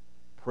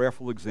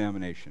 prayerful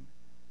examination,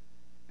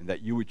 and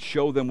that you would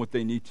show them what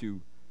they need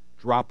to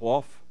drop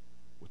off,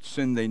 what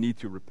sin they need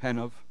to repent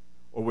of,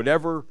 or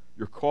whatever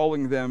you're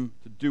calling them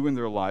to do in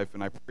their life.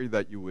 And I pray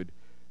that you would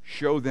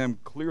show them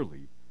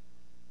clearly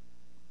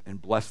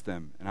and bless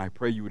them. And I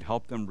pray you would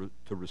help them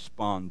to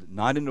respond,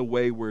 not in a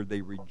way where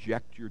they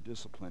reject your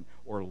discipline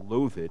or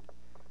loathe it,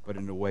 but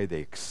in a way they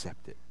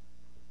accept it.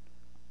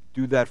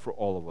 Do that for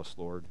all of us,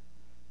 Lord,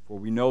 for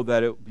we know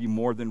that it will be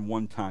more than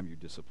one time you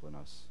discipline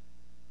us.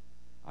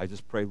 I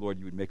just pray, Lord,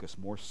 you would make us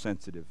more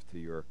sensitive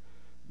to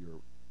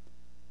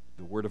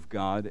the Word of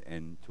God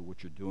and to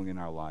what you're doing in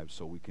our lives,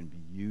 so we can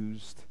be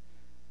used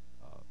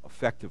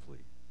effectively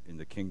in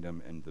the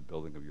kingdom and the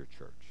building of your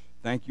church.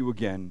 Thank you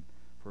again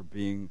for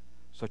being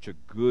such a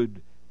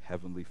good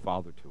Heavenly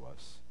Father to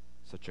us,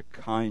 such a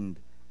kind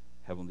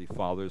Heavenly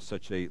Father,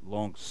 such a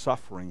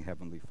long-suffering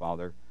Heavenly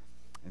Father.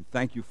 And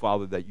thank you,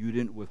 Father, that you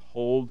didn't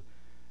withhold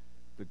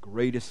the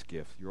greatest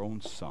gift, your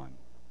own Son,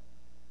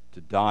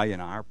 to die in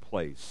our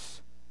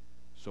place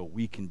so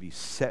we can be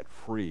set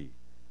free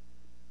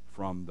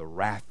from the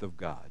wrath of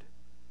God,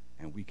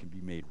 and we can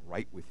be made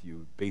right with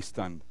you based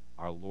on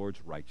our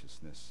Lord's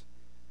righteousness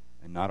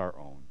and not our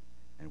own,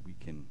 and we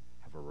can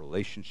have a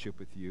relationship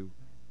with you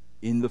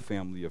in the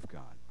family of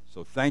God.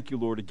 So thank you,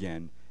 Lord,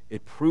 again.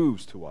 It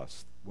proves to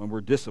us when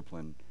we're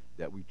disciplined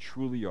that we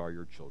truly are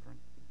your children,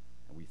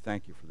 and we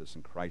thank you for this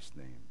in Christ's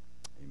name.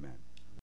 Amen.